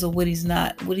he is or what he's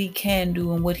not, what he can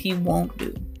do and what he won't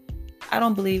do? I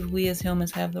don't believe we as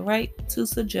humans have the right to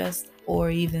suggest or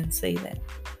even say that.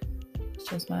 It's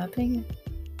just my opinion.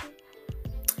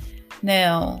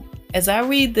 Now, as I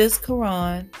read this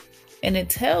Quran, and it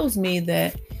tells me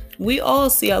that we all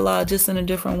see Allah just in a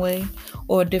different way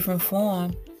or a different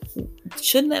form,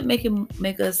 shouldn't that make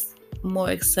us more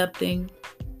accepting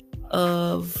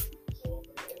of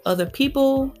other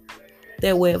people,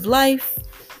 their way of life,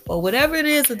 or whatever it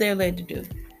is that they're led to do?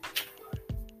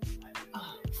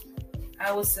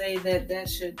 I would say that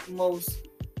should most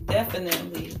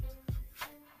definitely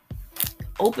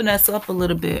open us up a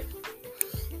little bit.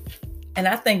 And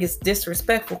I think it's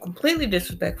disrespectful, completely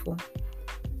disrespectful,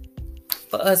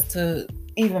 for us to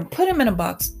even put him in a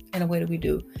box in a way that we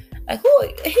do.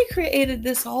 Like, he created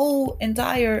this whole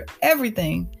entire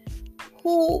everything.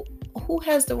 Who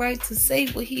has the right to say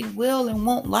what he will and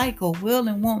won't like, or will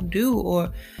and won't do?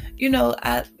 Or,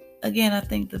 I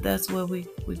think that that's where we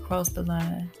cross the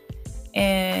line.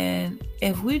 And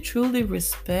if we truly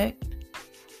respect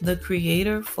the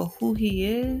Creator for who he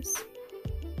is,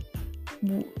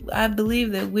 I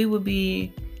believe that we would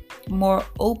be more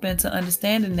open to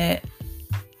understanding that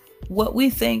what we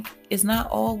think is not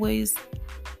always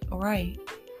right,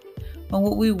 and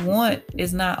what we want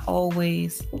is not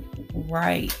always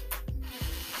right.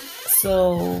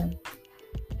 So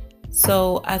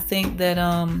I think that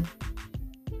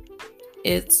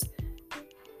it's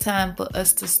time for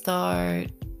us to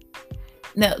start.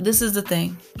 Now, this is the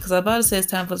thing, because I'm about to say it's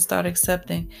time for us to start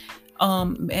accepting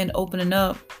and opening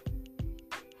up.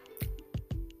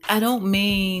 I don't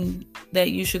mean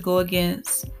that you should go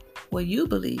against what you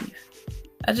believe.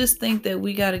 I just think that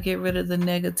we got to get rid of the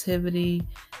negativity,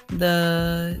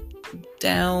 the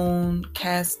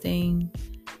downcasting,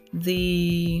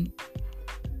 the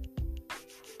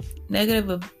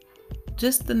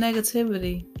just the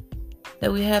negativity that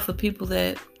we have for people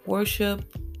that worship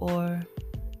or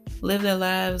live their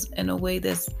lives in a way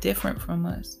that's different from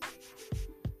us.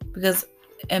 Because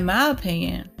in my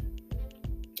opinion,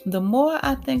 the more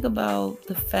I think about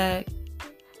the fact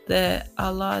that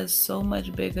Allah is so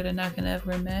much bigger than I can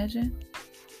ever imagine,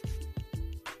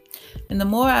 and the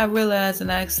more I realize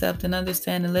and I accept and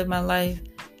understand and live my life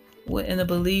in the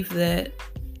belief that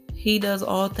he does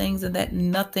all things and that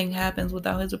nothing happens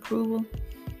without his approval,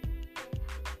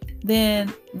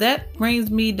 then that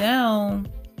brings me down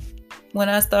when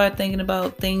I start thinking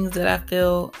about things that I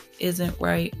feel isn't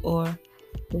right, or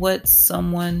what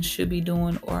someone should be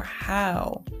doing, or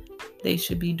how they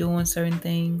should be doing certain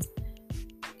things.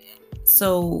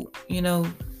 So,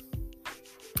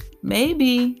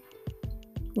 maybe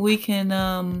we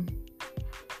can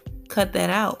cut that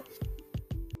out.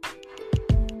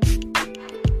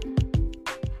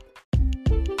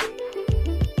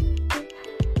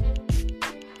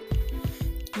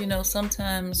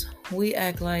 Sometimes we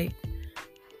act like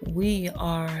we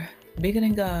are bigger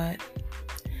than God.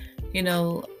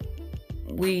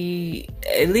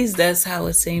 at least that's how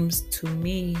it seems to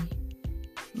me,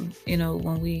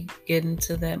 when we get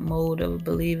into that mode of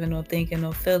believing or thinking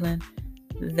or feeling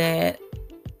that,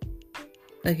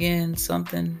 again,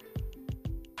 something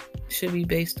should be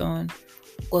based on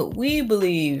what we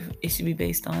believe it should be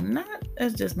based on.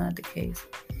 That's just not the case.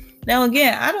 Now,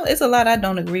 again, it's a lot I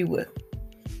don't agree with.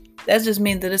 That just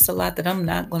means that it's a lot that I'm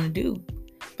not going to do.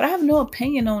 But I have no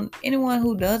opinion on anyone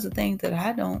who does the things that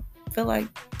I don't feel like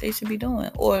they should be doing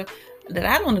or that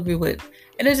I don't agree with.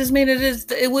 And it just means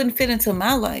that it wouldn't fit into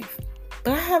my life.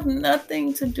 But I have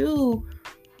nothing to do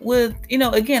with,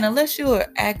 again, unless you are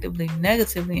actively,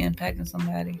 negatively impacting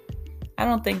somebody, I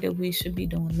don't think that we should be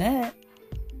doing that.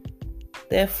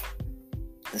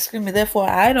 Therefore,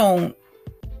 I don't,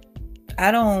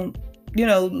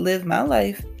 live my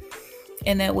life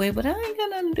in that way. But I ain't got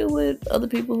nothing to do with other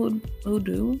people who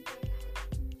do.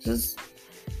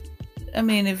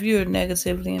 If you're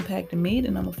negatively impacting me,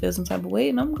 then I'm going to feel some type of way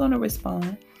and I'm going to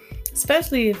respond.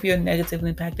 Especially if you're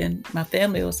negatively impacting my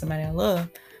family or somebody I love,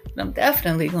 then I'm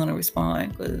definitely going to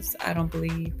respond, because I don't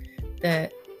believe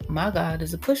that my God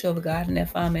is a pushover God, and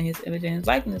if I'm in his image and his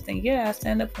likeness, then yeah, I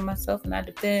stand up for myself and I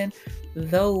defend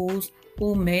those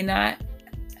who may not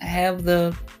have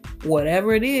the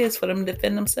whatever it is for them to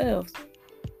defend themselves.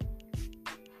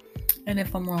 And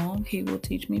if I'm wrong, he will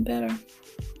teach me better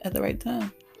at the right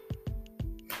time.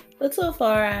 But so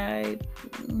far, I'm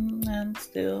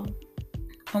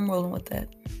rolling with that.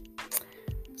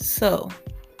 So,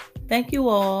 thank you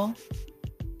all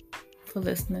for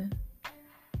listening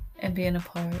and being a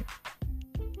part.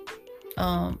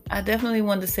 I definitely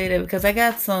wanted to say that because I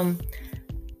got some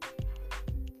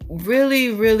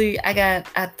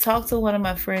I talked to one of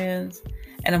my friends,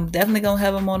 and I'm definitely going to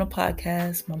have him on a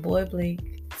podcast, my boy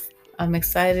Blake. I'm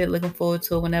excited, looking forward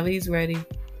to it whenever he's ready.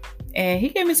 And he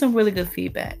gave me some really good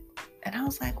feedback. And I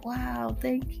was like, wow,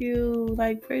 thank you.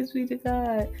 Like, praise be to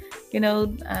God.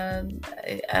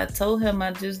 I told him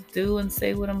I just do and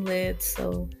say what I'm led.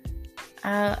 So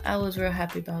I was real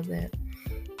happy about that.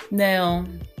 Now,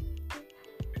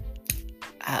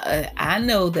 I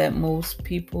know that most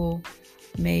people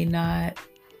may not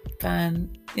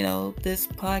find, this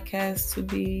podcast to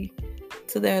be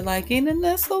to their liking, and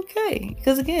that's okay.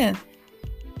 Because again,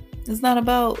 it's not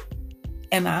about,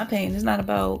 in my opinion, it's not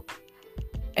about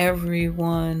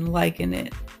everyone liking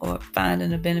it or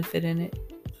finding a benefit in it.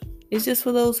 It's just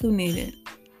for those who need it.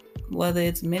 Whether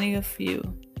it's many or few,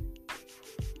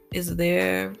 it's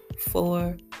there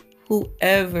for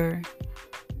whoever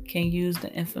can use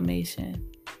the information.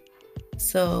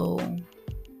 So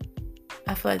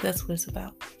I feel like that's what it's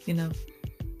about,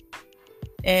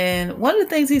 And one of the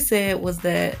things he said was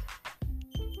that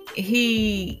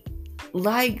he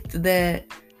liked that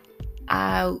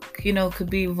I, could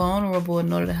be vulnerable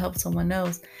in order to help someone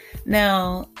else.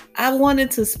 Now, I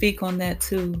wanted to speak on that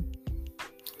too,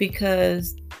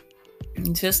 because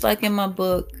just like in my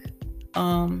book,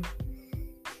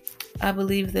 I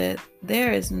believe that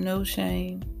there is no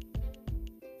shame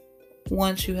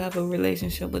once you have a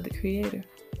relationship with the Creator.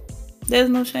 There's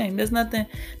no shame. There's nothing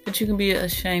that you can be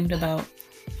ashamed about.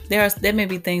 There may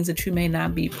be things that you may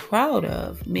not be proud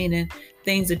of, meaning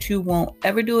things that you won't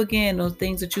ever do again, those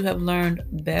things that you have learned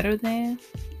better than.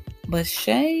 But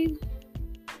shame,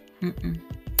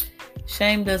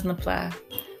 shame doesn't apply.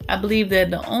 I believe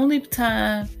that the only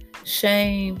time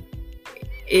shame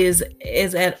is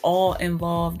at all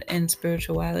involved in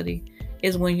spirituality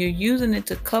is when you're using it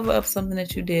to cover up something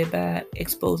that you did by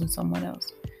exposing someone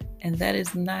else. And that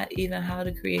is not even how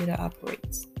the Creator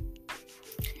operates.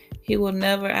 I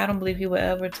don't believe he will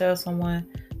ever tell someone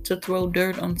to throw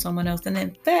dirt on someone else. And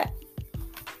in fact,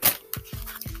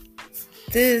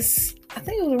 I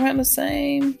think it was around in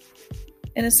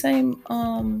the same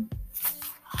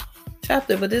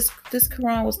chapter, but this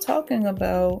Quran was talking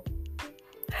about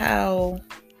how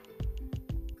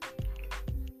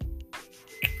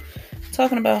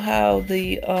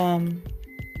the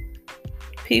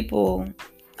people.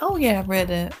 Oh yeah, I read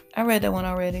that one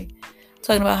already.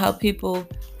 Talking about how people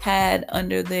had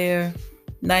under their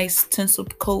nice tinsel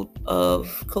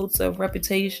coats of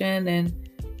reputation and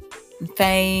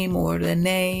fame, or their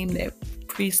name, their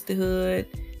priesthood,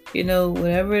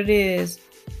 whatever it is.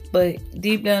 But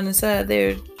deep down inside,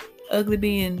 they're ugly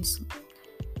beings,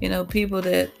 people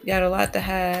that got a lot to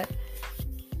hide.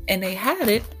 And they hide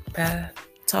it by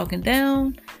talking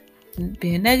down,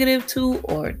 being negative to,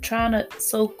 or trying to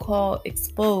so-called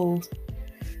expose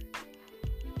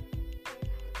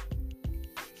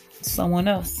someone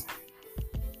else.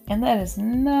 And that is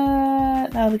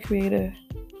not how the Creator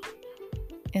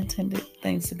intended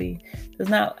things to be. That's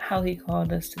not how he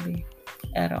called us to be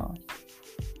at all.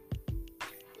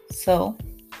 So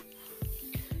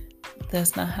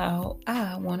that's not how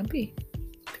I want to be,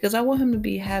 because I want him to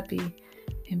be happy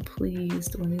and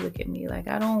pleased when he look at me. Like,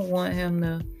 I don't want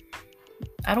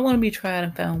to be tried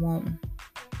and found wanting.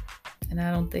 And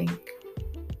I don't think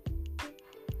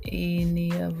any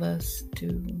of us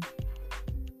do.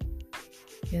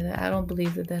 Yeah, I don't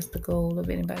believe that that's the goal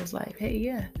of anybody's life. Hey,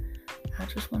 yeah, I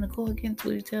just want to go against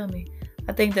what you tell me.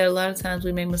 I think that a lot of times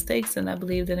we make mistakes, and I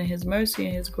believe that in his mercy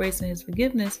and his grace and his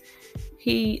forgiveness,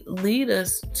 he lead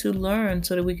us to learn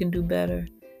so that we can do better.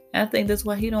 And I think that's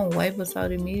why he don't wipe us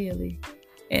out immediately.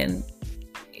 And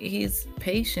he's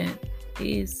patient.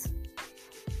 He's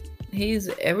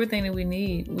everything that we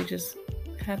need. We just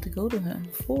have to go to him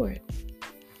for it.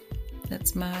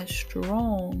 That's my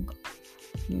strong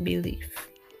belief.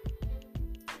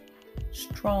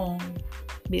 Strong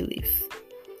belief.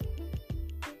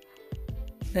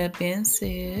 That being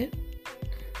said,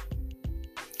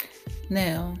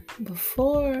 now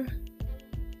before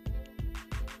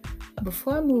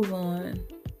I move on,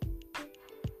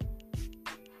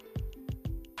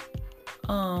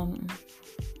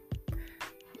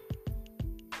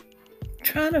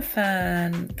 trying to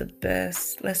find the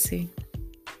best. Let's see.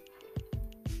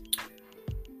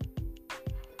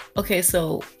 Okay,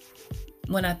 so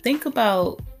when I think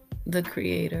about the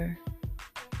Creator,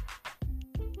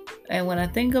 and when I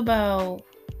think about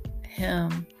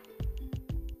him,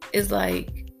 it's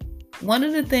like one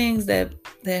of the things that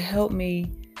helped me,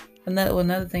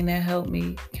 another thing that helped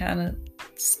me kind of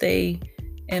stay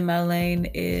in my lane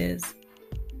is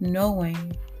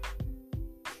knowing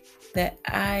that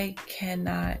I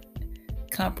cannot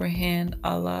comprehend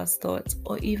Allah's thoughts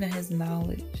or even his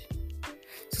knowledge.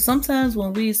 So sometimes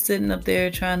when we sitting up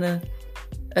there trying to,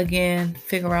 again,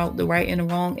 figure out the right and the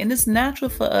wrong, and it's natural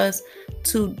for us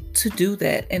to do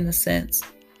that in a sense.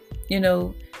 You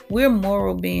know, we're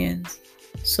moral beings.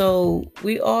 So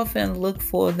we often look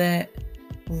for that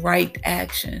right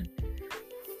action.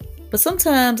 But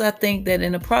sometimes I think that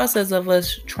in the process of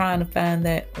us trying to find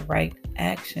that right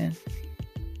action,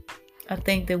 I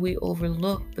think that we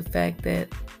overlook the fact that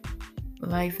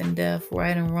life and death,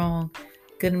 right and wrong,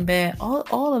 good and bad,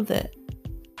 all of that,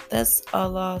 that's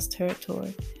Allah's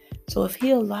territory. So if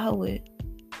he allow it,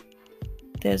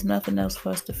 there's nothing else for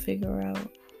us to figure out.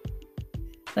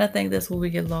 And I think that's where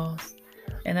we get lost.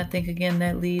 And I think, again,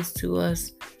 that leads to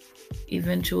us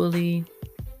eventually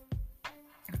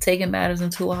taking matters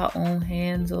into our own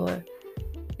hands, or,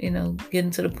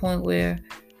 getting to the point where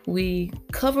we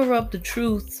cover up the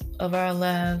truth of our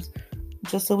lives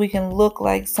just so we can look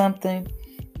like something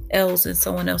else in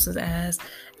someone else's eyes.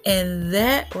 And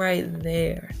that right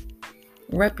there,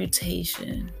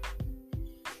 reputation,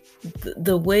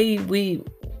 the way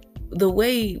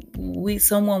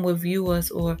someone would view us,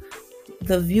 or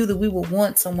the view that we would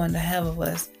want someone to have of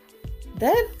us,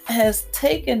 that has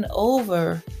taken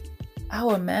over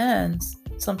our minds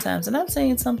sometimes. And I'm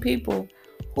saying some people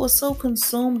who are so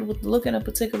consumed with looking a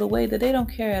particular way that they don't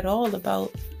care at all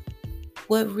about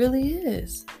what really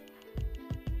is.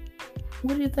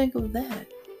 What do you think of that?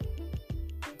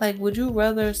 Like, would you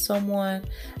rather someone...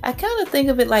 I kind of think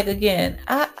of it like, again,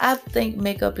 I think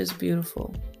makeup is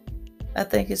beautiful. I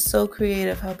think it's so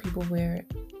creative how people wear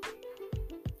it.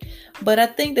 But I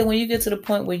think that when you get to the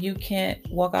point where you can't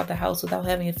walk out the house without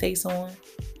having a face on,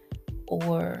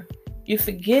 or you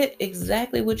forget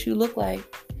exactly what you look like,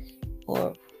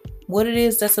 or what it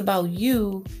is that's about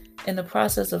you in the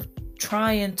process of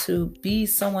trying to be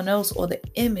someone else, or the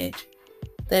image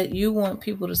that you want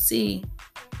people to see,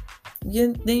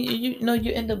 you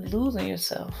end up losing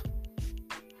yourself.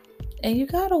 And you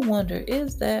gotta wonder,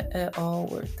 is that at all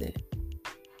worth it?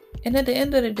 And at the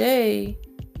end of the day,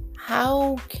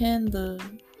 how can the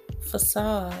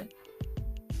facade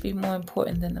be more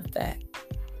important than the fact?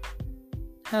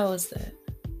 How is that?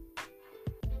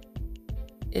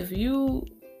 If you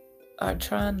are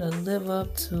trying to live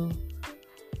up to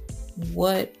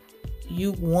what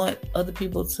you want other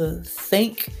people to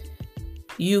think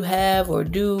you have or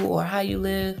do, or how you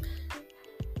live,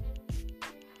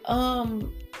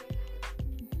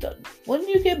 wouldn't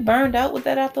you get burned out with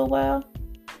that after a while?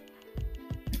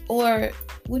 Or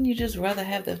wouldn't you just rather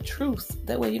have the truth?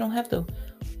 That way you don't have to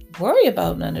worry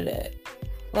about none of that.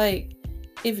 Like,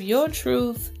 if your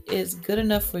truth is good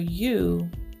enough for you,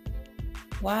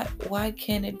 why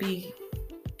can't it be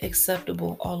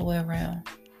acceptable all the way around?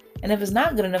 And if it's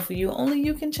not good enough for you, only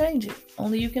you can change it.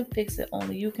 Only you can fix it.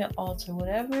 Only you can alter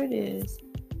whatever it is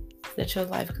that your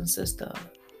life consists of.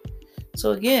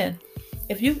 So again,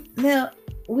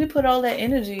 we put all that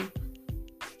energy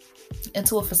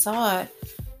into a facade,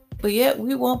 but yet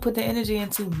we won't put the energy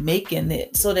into making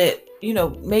it so that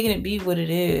making it be what it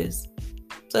is,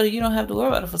 so that you don't have to worry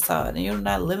about a facade and you're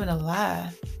not living a lie.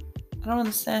 I don't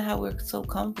understand how we're so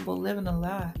comfortable living a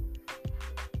lie.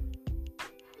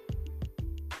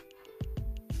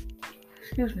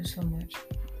 Excuse me so much.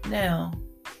 Now,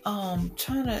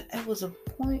 it was a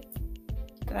point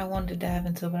that I wanted to dive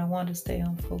into, but I wanted to stay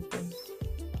on focus,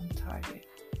 on target.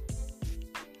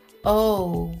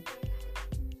 Oh,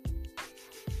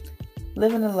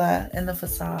 living a lie and the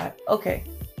facade. Okay.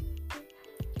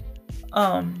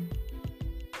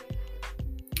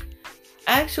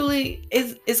 Actually,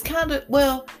 it's kind of,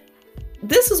 well,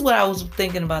 this is what I was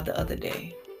thinking about the other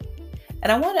day.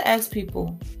 And I want to ask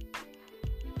people,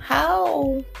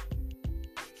 how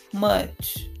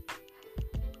much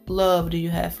love do you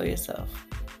have for yourself?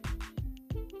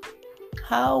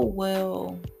 How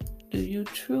well do you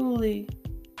truly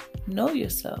know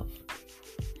yourself?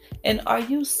 And are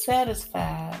you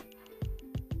satisfied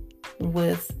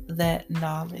with that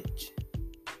knowledge?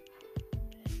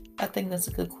 I think that's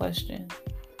a good question.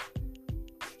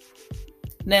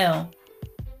 Now,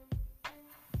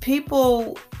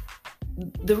 people,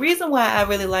 the reason why I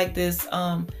really like this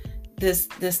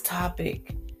this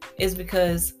topic is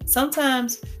because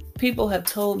sometimes people have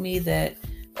told me that,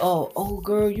 oh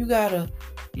girl, you gotta,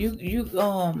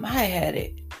 I had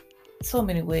it so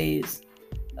many ways.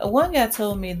 One guy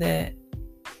told me that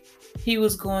he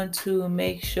was going to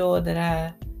make sure that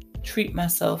I treat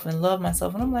myself and love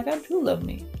myself, and I'm like, I do love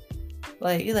me.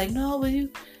 Like, you're like, no,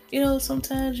 but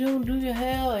sometimes you don't do your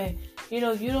hair, and you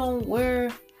don't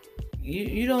wear,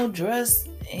 you don't dress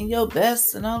in your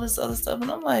best and all this other stuff.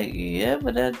 And I'm like, yeah,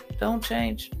 but that don't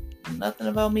change nothing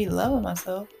about me loving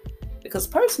myself. Because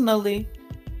personally,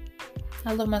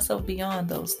 I love myself beyond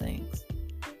those things.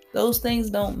 Those things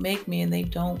don't make me and they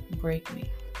don't break me.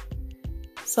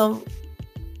 So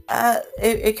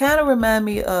it kind of reminded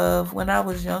me of when I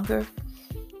was younger.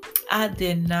 I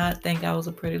did not think I was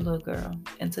a pretty little girl.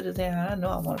 And to this day, I know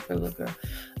I want a pretty little girl.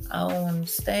 I don't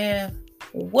understand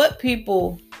what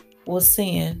people were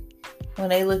seeing when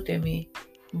they looked at me.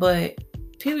 But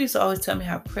people used to always tell me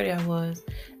how pretty I was.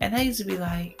 And I used to be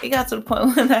like, it got to the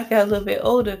point when I got a little bit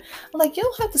older. I'm like, you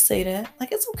don't have to say that.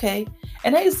 Like, it's okay.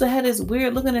 And I used to have this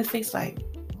weird look on his face like,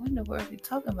 what in the world are you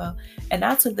talking about? And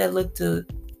I took that look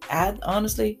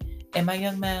honestly, in my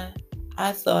young mind,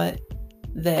 I thought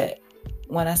that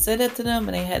when I said that to them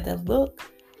and they had that look,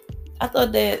 I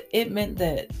thought that it meant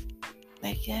that,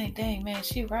 like, dang, man,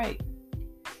 she right.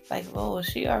 Like, oh,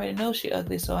 she already knows she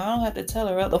ugly, so I don't have to tell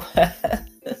her otherwise.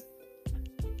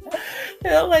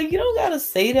 Like, you don't gotta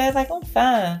say that. Like, I'm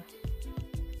fine.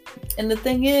 And the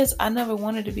thing is, I never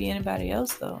wanted to be anybody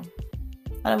else, though.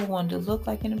 I never wanted to look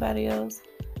like anybody else.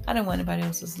 I didn't want anybody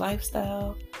else's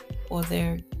lifestyle or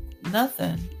their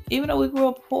nothing. Even though we grew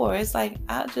up poor, it's like,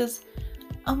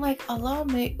 I'm like, Allah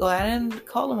I didn't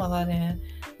call him Allah then.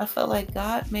 I felt like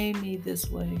God made me this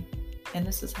way, and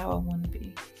this is how I want to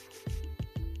be.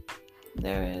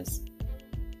 There is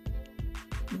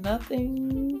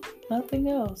nothing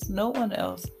else, no one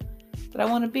else that I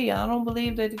want to be. I don't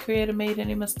believe that the Creator made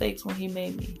any mistakes when He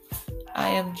made me. I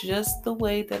am just the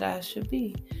way that I should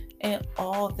be, and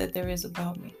all that there is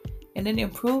about me. And any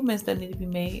improvements that need to be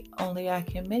made, only I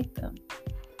can make them.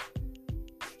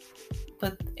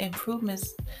 But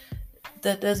improvements,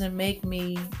 that doesn't make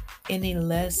me any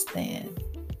less than.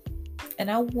 And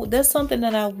that's something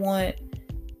that I want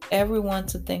everyone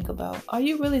to think about. Are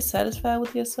you really satisfied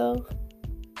with yourself?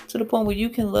 To the point where you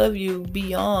can love you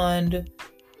beyond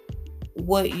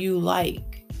what you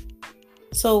like.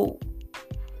 So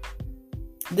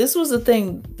this was the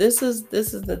thing. This is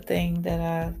the thing that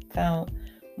I found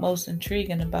most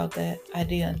intriguing about that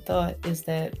idea and thought, is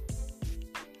that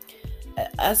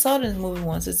I saw it in a movie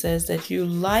once. It says that you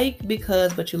like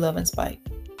because, but you love in spite,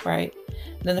 right?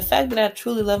 And then the fact that I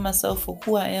truly love myself for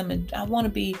who I am, and I want to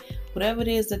be whatever it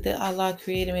is that Allah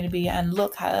created me to be, and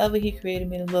look however He created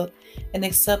me to look, and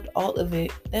accept all of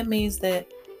it. That means that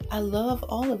I love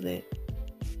all of it.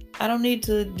 I don't need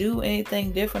to do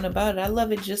anything different about it. I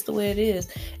love it just the way it is.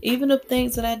 Even the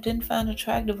things that I didn't find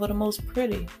attractive or the most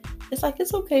pretty. It's like,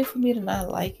 it's okay for me to not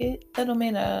like it. That don't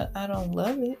mean I don't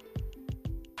love it.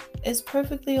 It's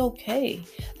perfectly okay.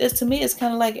 To me, it's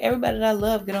kind of like everybody that I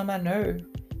love get on my nerve.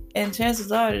 And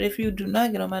chances are that if you do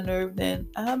not get on my nerve, then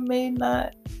I may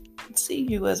not see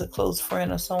you as a close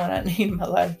friend or someone I need in my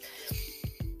life.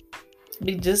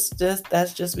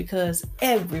 That's just because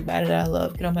everybody that I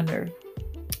love get on my nerve.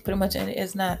 Pretty much, and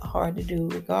it's not hard to do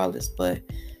regardless, but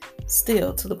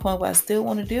still, to the point where I still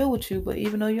want to deal with you, but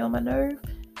even though you're on my nerve,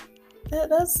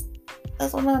 that's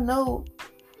when I know,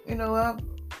 I've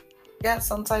got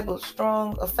some type of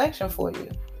strong affection for you.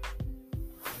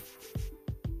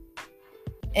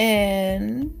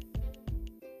 And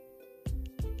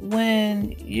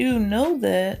when you know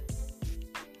that,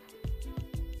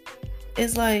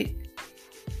 it's like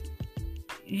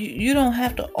you don't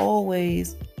have to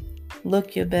always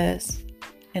look your best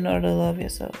in order to love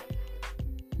yourself.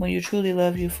 When you truly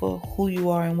love you for who you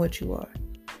are and what you are.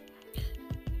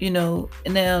 Now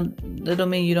that don't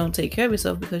mean you don't take care of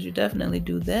yourself, because you definitely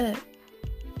do that.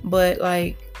 But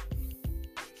like,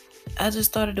 I just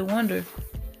started to wonder,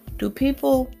 do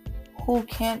people who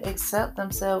can't accept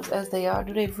themselves as they are,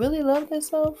 do they really love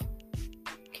themselves?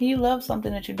 Can you love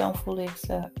something that you don't fully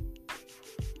accept?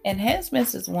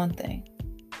 Enhancements is one thing,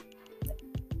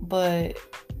 but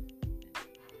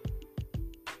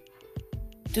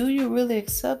do you really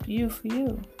accept you for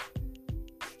you?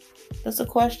 That's a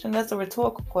question. That's a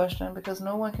rhetorical question, because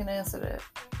no one can answer that.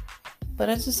 But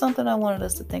it's just something I wanted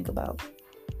us to think about.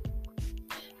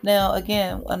 Now,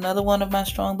 again, another one of my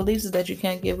strong beliefs is that you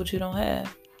can't give what you don't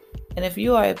have. And if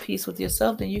you are at peace with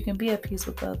yourself, then you can be at peace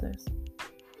with others.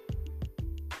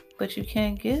 But you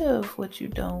can't give what you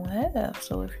don't have.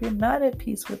 So if you're not at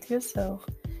peace with yourself,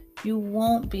 you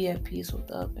won't be at peace with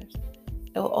others.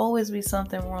 There will always be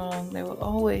something wrong. There will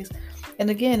always, and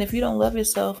again, if you don't love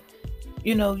yourself,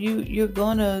 you're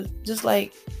gonna, just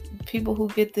like people who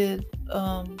get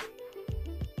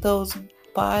those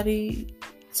body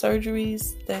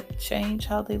surgeries that change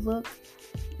how they look,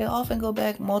 they often go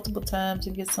back multiple times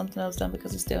and get something else done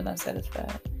because it's still not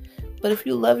satisfied. But if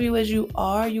you love you as you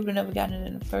are, you would have never gotten it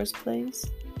in the first place.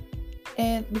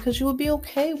 And because you would be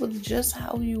okay with just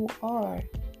how you are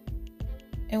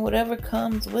and whatever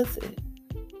comes with it.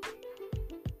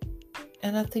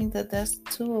 And I think that that's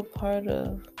too a part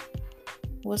of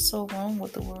what's so wrong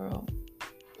with the world.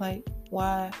 Like,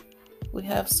 why we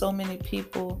have so many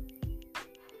people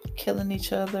killing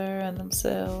each other and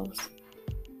themselves.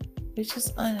 They're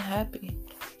just unhappy.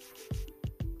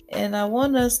 And I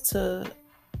want us to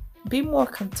be more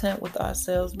content with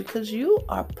ourselves, because you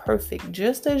are perfect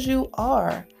just as you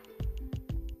are.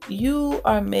 You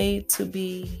are made to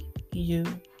be you.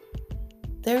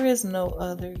 There is no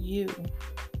other you.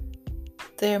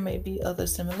 There may be other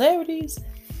similarities,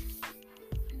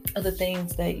 other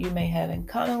things that you may have in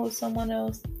common with someone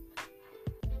else.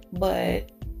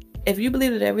 But if you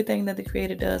believe that everything that the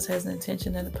Creator does has an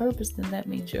intention and a purpose, then that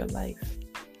means your life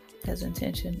has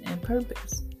intention and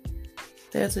purpose.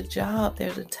 There's a job,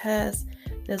 there's a task,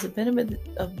 there's a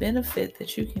benefit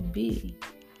that you can be.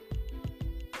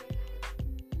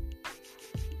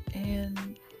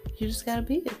 And you just gotta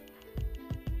be it.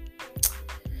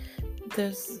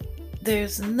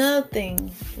 There's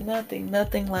nothing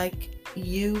like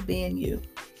you being you.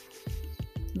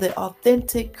 The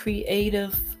authentic,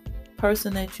 creative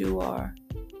person that you are.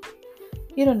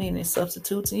 You don't need any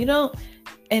substitutes. And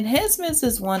enhancements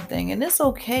is one thing, and it's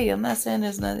okay. I'm not saying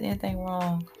there's anything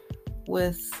wrong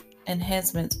with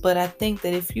enhancements, but I think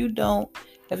that if you have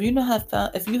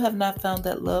not found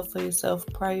that love for yourself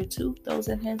prior to those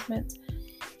enhancements,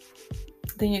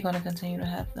 then you're going to continue to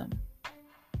have them.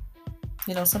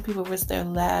 Some people risk their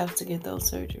lives to get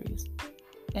those surgeries,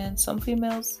 and some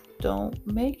females don't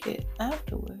make it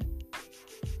afterward,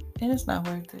 and it's not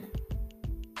worth it.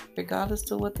 Regardless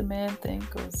of what the man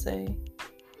think or say,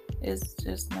 it's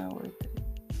just not worth it.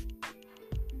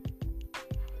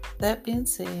 That being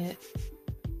said,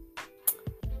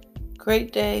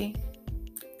 great day,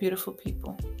 beautiful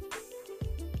people.